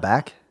brought it all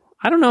back?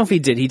 I don't know if he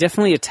did. He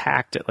definitely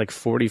attacked at like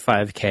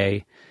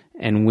 45K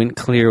and went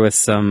clear with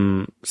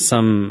some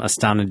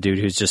astounded dude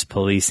who's just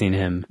policing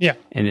him. Yeah.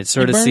 And it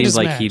sort of seems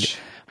like he'd...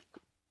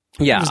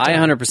 Yeah, I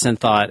 100%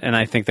 thought, and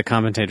I think the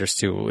commentators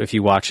too, if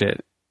you watch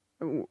it,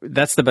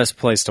 that's the best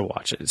place to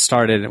watch it. It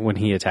started when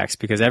he attacks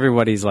because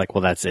everybody's like,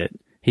 well, that's it.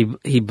 He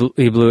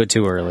blew it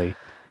too early.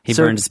 He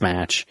burned his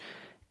match.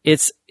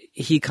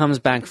 He comes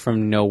back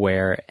from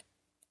nowhere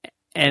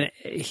and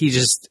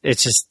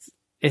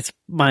it's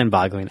mind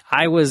boggling.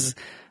 I was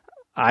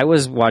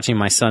watching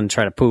my son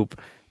try to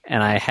poop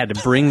and I had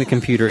to bring the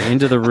computer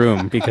into the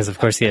room because of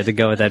course he had to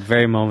go at that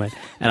very moment.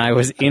 And I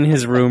was in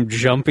his room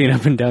jumping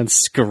up and down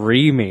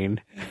screaming.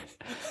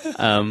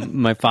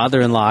 My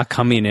father-in-law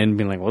coming in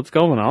being like, what's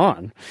going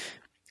on?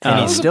 And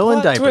he's still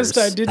in diapers. Twist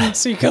I didn't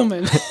see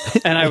coming.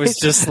 And I was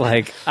just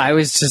like,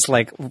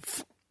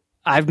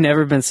 I've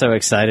never been so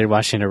excited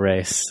watching a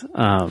race.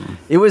 I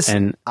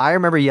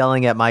remember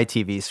yelling at my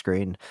TV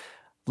screen,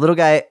 little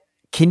guy,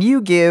 can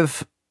you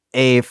give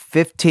a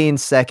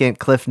 15-second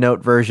Cliff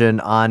Note version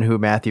on who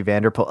Mathieu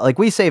van der Poel, like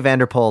we say Van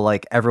der Poel,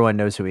 like everyone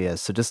knows who he is.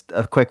 So just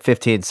a quick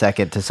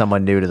 15-second to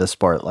someone new to the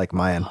sport like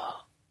Mayan.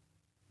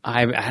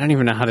 I don't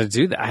even know how to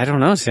do that. I don't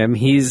know, Tim.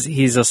 He's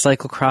a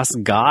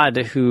cyclocross god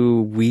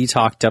who we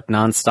talked up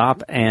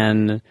nonstop,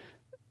 and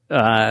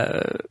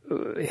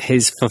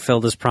he's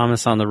fulfilled his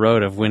promise on the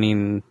road of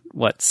winning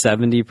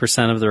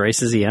 70% of the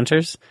races he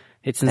enters.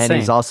 It's insane. And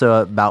he's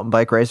also a mountain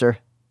bike racer.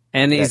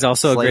 And he's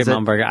also a great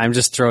mountain biker. I'm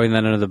just throwing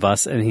that under the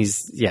bus. And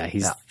he's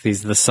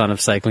the son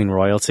of cycling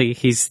royalty.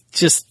 He's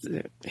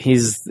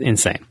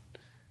insane.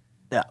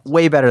 Yeah,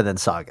 way better than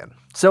Sagan.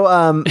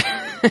 So,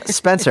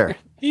 Spencer.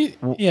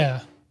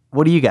 Yeah.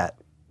 What do you got?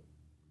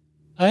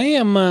 I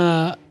am,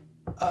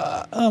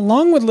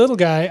 along with Little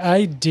Guy,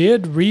 I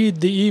did read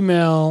the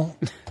email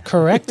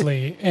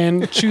correctly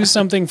and choose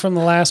something from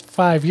the last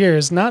 5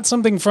 years, not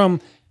something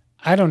from,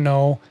 I don't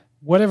know,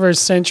 whatever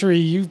century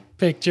you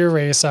picked your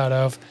race out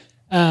of.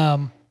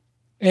 And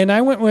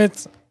I went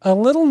with a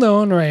little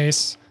known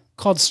race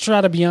called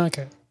Strada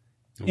Bianca.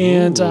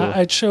 And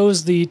I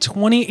chose the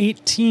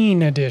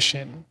 2018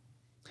 edition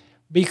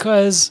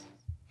because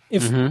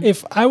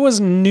if I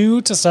was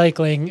new to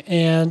cycling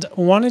and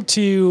wanted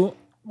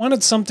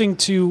something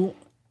to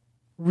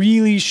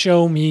really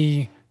show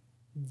me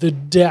the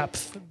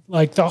depth,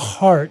 like the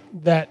heart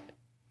that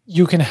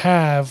you can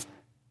have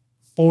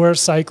for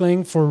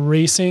cycling, for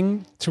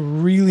racing, to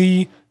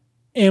really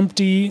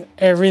empty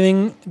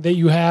everything that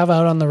you have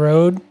out on the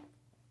road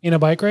in a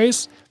bike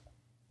race,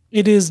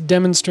 it is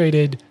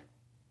demonstrated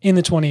in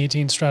the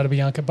 2018 Strada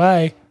Bianca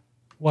by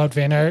Wout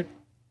van Aert.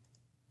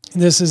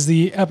 This is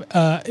the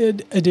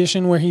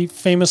edition where he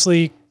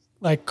famously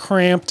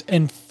cramped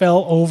and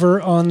fell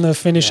over on the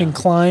finishing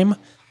climb,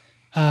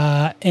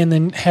 and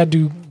then had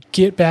to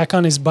get back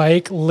on his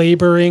bike,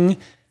 laboring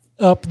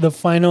up the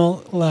final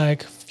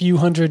few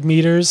hundred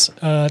meters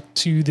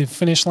to the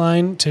finish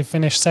line to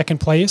finish second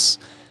place.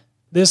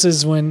 This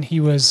is when he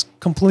was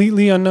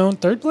completely unknown.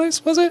 Third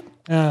place, was it?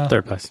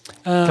 Third place.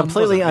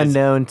 Completely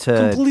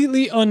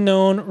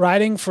unknown,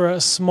 riding for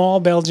a small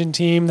Belgian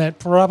team that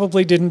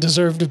probably didn't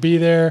deserve to be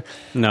there.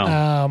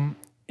 No.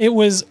 It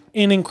was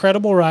an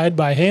incredible ride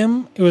by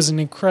him. It was an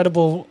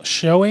incredible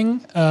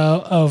showing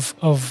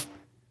of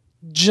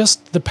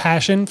just the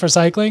passion for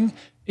cycling.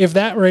 If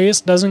that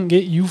race doesn't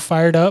get you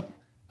fired up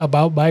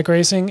about bike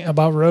racing,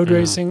 about road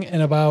racing,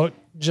 and about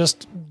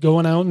just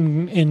going out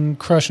and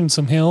crushing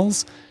some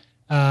hills,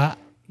 then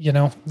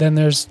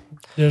there's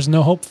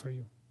no hope for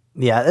you.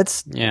 Yeah,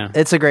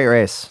 it's a great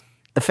race.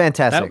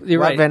 Fantastic.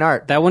 You're right. Van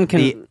Aert. That one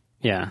can,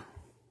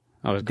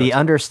 the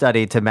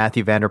understudy to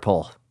Matthew Van Der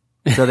Poel.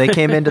 So they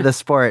came into the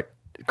sport,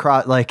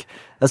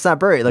 let's not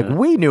bury it.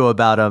 We knew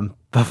about him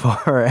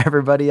before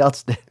everybody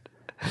else did.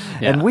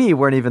 Yeah. And we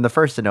weren't even the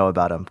first to know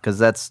about him because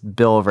that's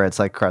Bill over at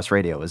Cyclocross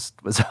Radio was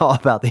all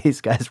about these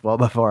guys well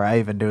before I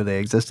even knew they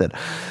existed.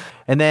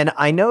 And then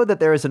I know that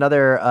there was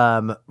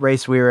another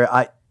race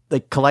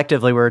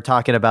collectively we were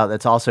talking about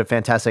that's also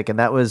fantastic, and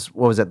that was,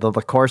 what was it, the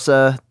La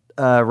Corsa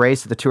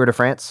race at the Tour de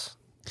France?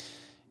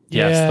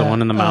 Yes, the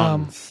one in the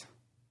mountains.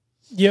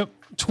 Yep,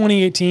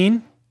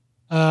 2018.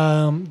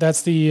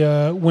 That's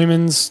the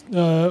women's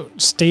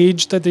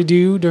stage that they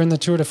do during the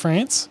Tour de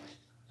France.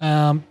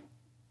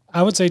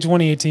 I would say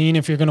 2018,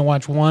 if you're going to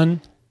watch one,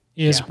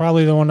 is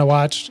probably the one to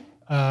watch.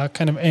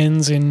 Kind of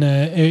ends in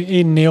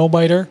a nail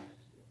biter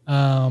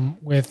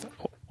with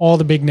all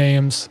the big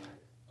names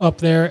up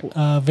there,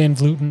 Van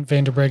Vleuten,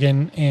 Van der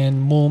Breggen,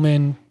 and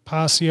Moolman,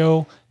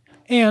 Passio,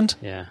 and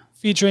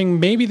featuring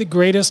maybe the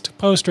greatest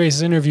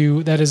post-race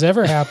interview that has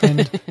ever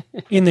happened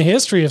in the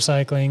history of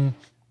cycling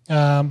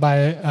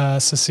by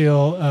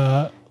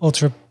Cecile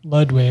Ultra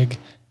Ludwig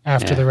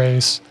after the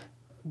race,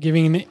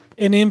 giving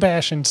an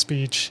impassioned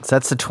speech. So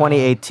that's the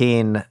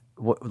 2018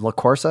 La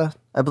Corsa,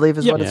 I believe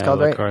is what it's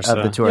called, right? Corsa.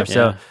 Of the Tour. Yep.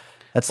 So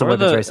that's the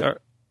women's race.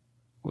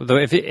 Though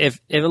if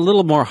a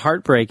little more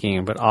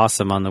heartbreaking but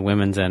awesome on the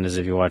women's end is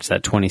if you watch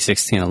that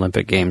 2016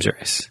 Olympic Games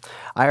race.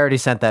 I already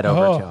sent that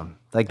over to him.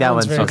 That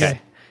one's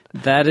okay.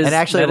 That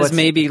is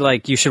maybe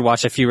you should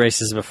watch a few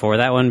races before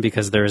that one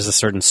because there is a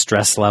certain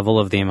stress level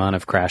of the amount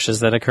of crashes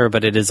that occur,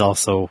 but it is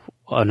also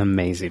an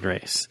amazing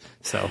race.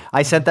 So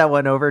I sent that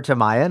one over to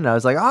Maya and I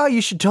was like, oh,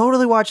 you should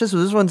totally watch this.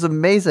 This one's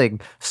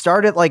amazing.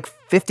 Start at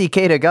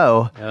 50K to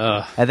go.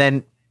 And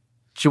then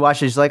she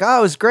watched it. She's like, oh,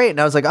 it was great. And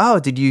I was like, oh,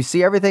 did you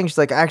see everything? She's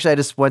like, actually, I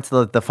just went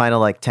to the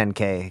final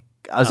 10K.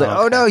 I was like,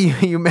 oh no,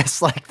 you missed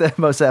the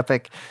most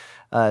epic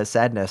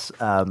sadness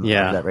of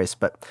that race.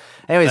 But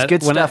anyways,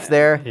 good stuff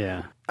there.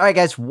 Yeah. All right,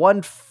 guys,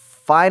 one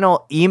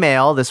final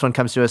email. This one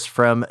comes to us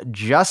from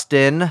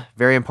Justin.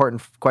 Very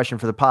important question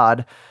for the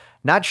pod.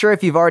 Not sure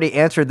if you've already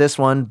answered this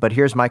one, but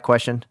here's my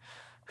question.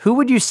 Who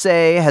would you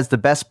say has the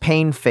best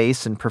pain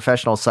face in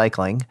professional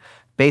cycling?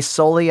 Based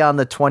solely on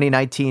the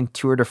 2019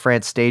 Tour de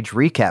France stage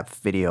recap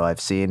video I've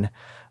seen,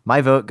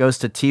 my vote goes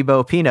to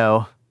Thibaut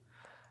Pinot.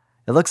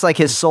 It looks like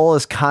his soul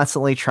is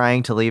constantly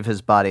trying to leave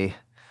his body.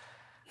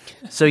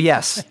 So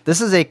yes,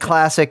 this is a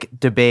classic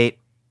debate.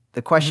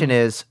 The question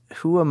is,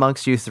 who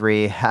amongst you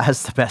three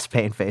has the best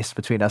pain face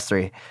between us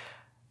three?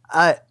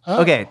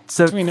 Okay,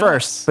 so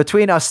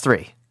between us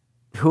three,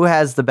 who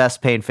has the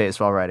best pain face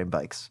while riding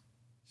bikes?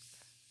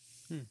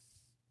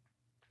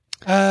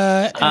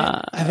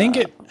 I think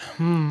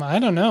I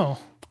don't know.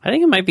 I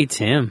think it might be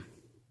Tim.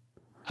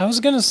 I was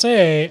going to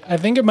say, I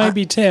think it might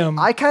be Tim.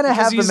 I kind of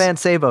have the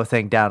Mancebo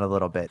thing down a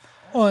little bit.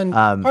 Well, and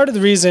part of the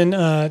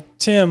reason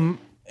Tim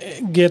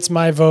gets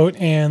my vote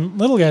and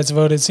Little Guy's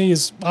vote is he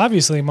is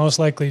obviously most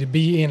likely to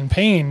be in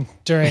pain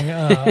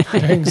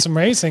during some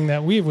racing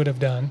that we would have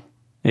done.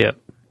 Yep.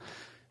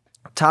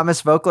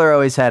 Thomas Voeckler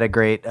always had a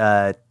great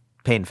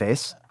pain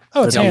face.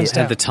 Oh, it's hands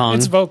down. The tongue.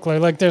 It's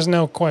Voeckler. There's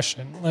no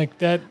question.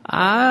 That.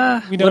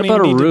 We don't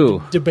even need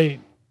to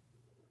debate.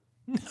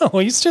 No,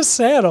 he's just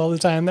sad all the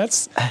time.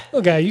 That's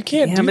guy. You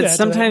can't do that. Yeah, but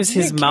sometimes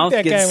his mouth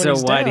gets so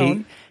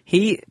wide.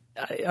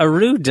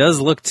 Aru does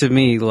look to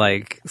me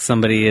like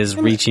somebody is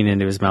reaching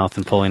into his mouth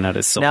and pulling out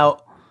his soul. Now,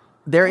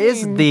 There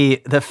is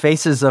the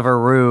Faces of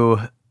Aru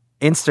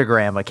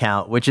Instagram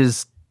account, which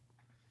is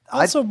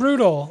also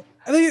brutal.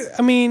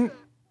 I mean,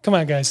 come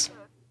on, guys.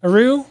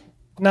 Aru,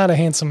 not a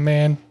handsome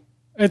man.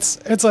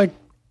 It's like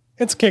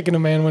it's kicking a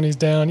man when he's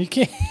down. You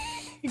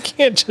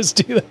can't just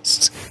do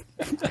this.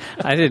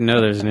 I didn't know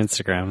there's an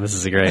Instagram. This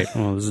is great.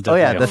 Well, this is oh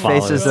yeah, definitely the a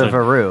follow, Faces so- of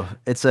Aru.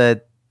 It's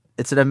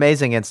an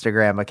amazing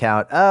Instagram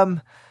account.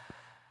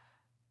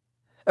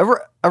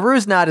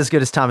 Aru's not as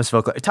good as Thomas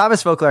Vogler.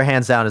 Thomas Vogler,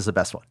 hands down, is the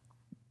best one.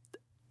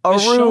 The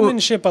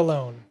showmanship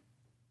alone.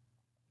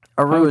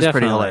 Aru Oh, is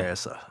pretty definitely.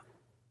 hilarious, though.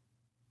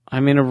 I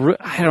mean,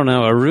 I don't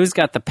know. Aru's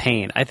got the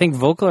pain. I think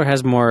Vogler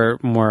has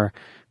more.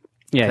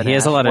 Yeah, he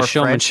has a lot more of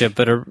showmanship,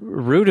 but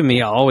Aru to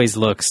me always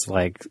looks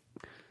like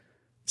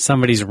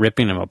somebody's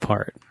ripping him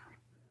apart.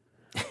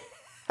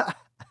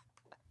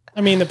 I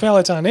mean, the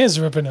Peloton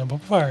is ripping them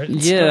apart.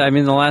 Yeah, I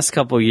mean, the last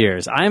couple of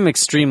years, I'm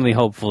extremely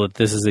hopeful that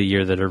this is a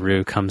year that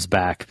Aru comes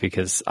back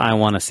because I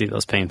want to see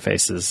those pain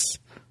faces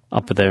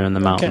up there in the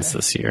mountains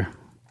this year.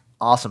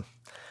 Awesome.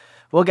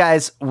 Well,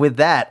 guys, with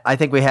that, I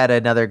think we had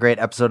another great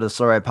episode of the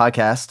Slow Ride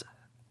Podcast.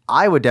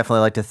 I would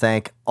definitely like to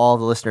thank all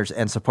the listeners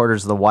and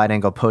supporters of the Wide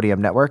Angle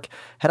Podium Network.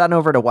 Head on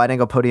over to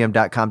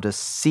wideanglepodium.com to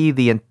see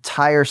the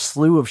entire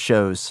slew of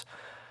shows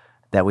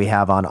that we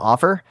have on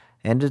offer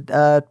and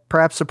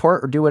perhaps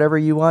support or do whatever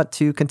you want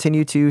to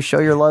continue to show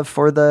your love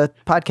for the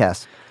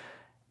podcast.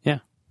 Yeah.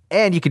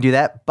 And you can do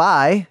that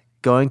by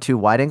going to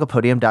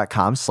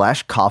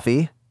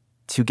wideanglepodium.com/coffee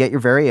to get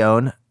your very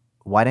own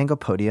Wide Angle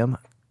Podium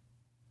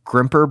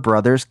Grimper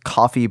Brothers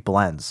coffee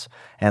blends.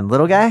 And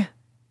little guy,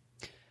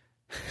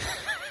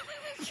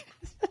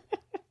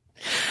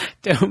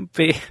 Don't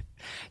be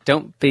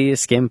a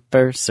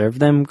skimper. Serve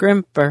them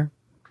Grimper.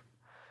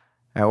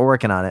 all right, we're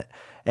working on it.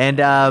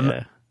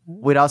 And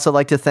we'd also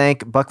like to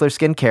thank Buckler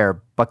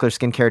Skincare,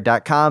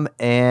 bucklerskincare.com,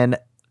 and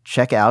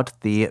check out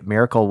the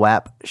Miracle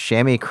Wap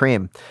Chamois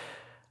Cream.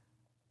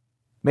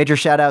 Major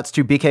shout outs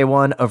to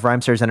BK1 of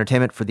Rhymesters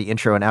Entertainment for the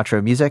intro and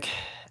outro music.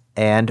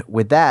 And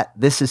with that,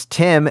 this is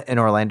Tim in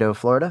Orlando,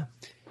 Florida.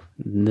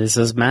 This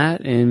is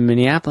Matt in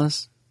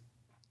Minneapolis.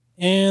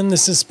 And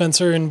this is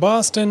Spencer in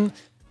Boston,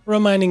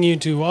 reminding you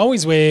to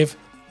always wave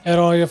at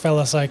all your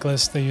fellow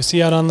cyclists that you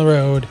see out on the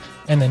road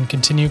and then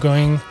continue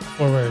going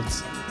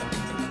forwards.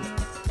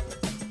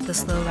 The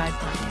Slow Ride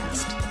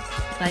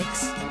Podcast.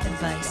 Bikes,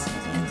 advice,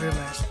 and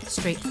rumors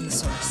straight from the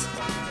source.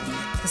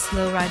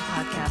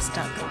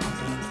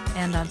 TheSlowRidePodcast.com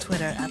and on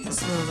Twitter at The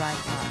Slow Ride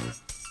Pod.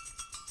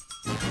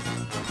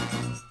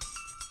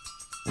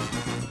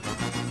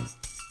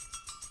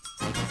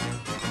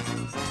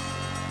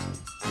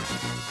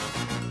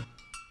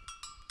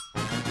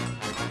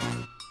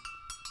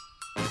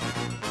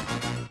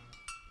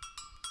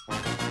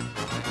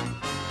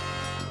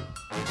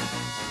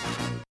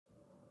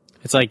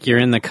 It's like you're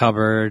in the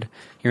cupboard,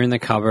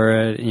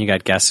 and you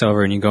got guests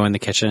over, and you go in the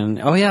kitchen.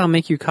 Oh yeah, I'll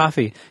make you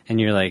coffee.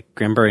 And you're like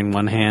Grimber in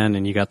one hand,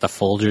 and you got the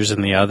Folgers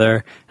in the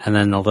other, and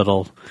then the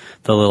little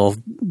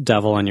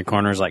devil in your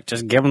corner is like,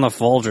 just give them the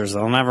Folgers,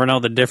 they'll never know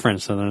the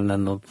difference. And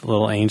then the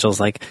little angel's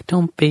like,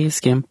 don't be a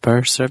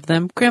skimper, serve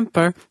them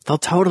Grimper, they'll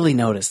totally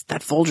notice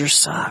that Folger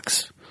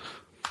sucks.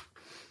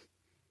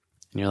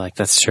 And you're like,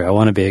 that's true, I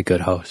want to be a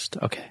good host.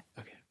 Okay.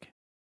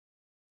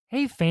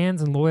 Hey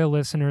fans and loyal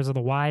listeners of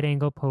the Wide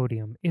Angle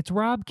Podium, it's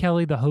Rob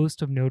Kelly, the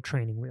host of No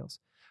Training Wheels.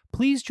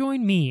 Please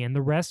join me and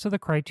the rest of the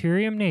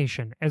Criterium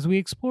Nation as we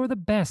explore the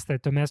best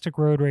that domestic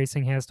road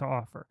racing has to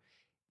offer.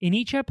 In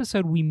each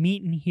episode, we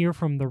meet and hear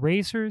from the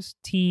racers,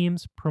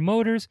 teams,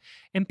 promoters,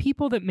 and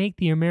people that make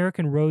the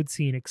American road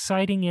scene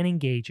exciting and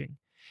engaging,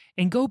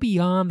 and go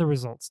beyond the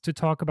results to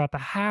talk about the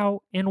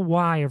how and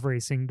why of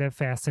racing that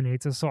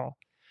fascinates us all.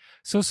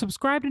 So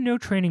subscribe to No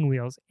Training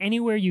Wheels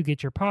anywhere you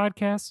get your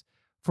podcasts.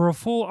 For a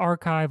full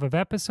archive of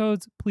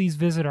episodes, please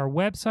visit our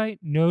website,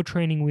 No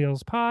Training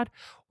Wheels Pod,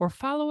 or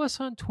follow us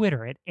on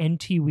Twitter at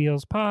NT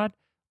Wheels Pod,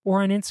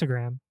 or on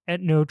Instagram at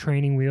No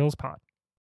Training Wheels Pod.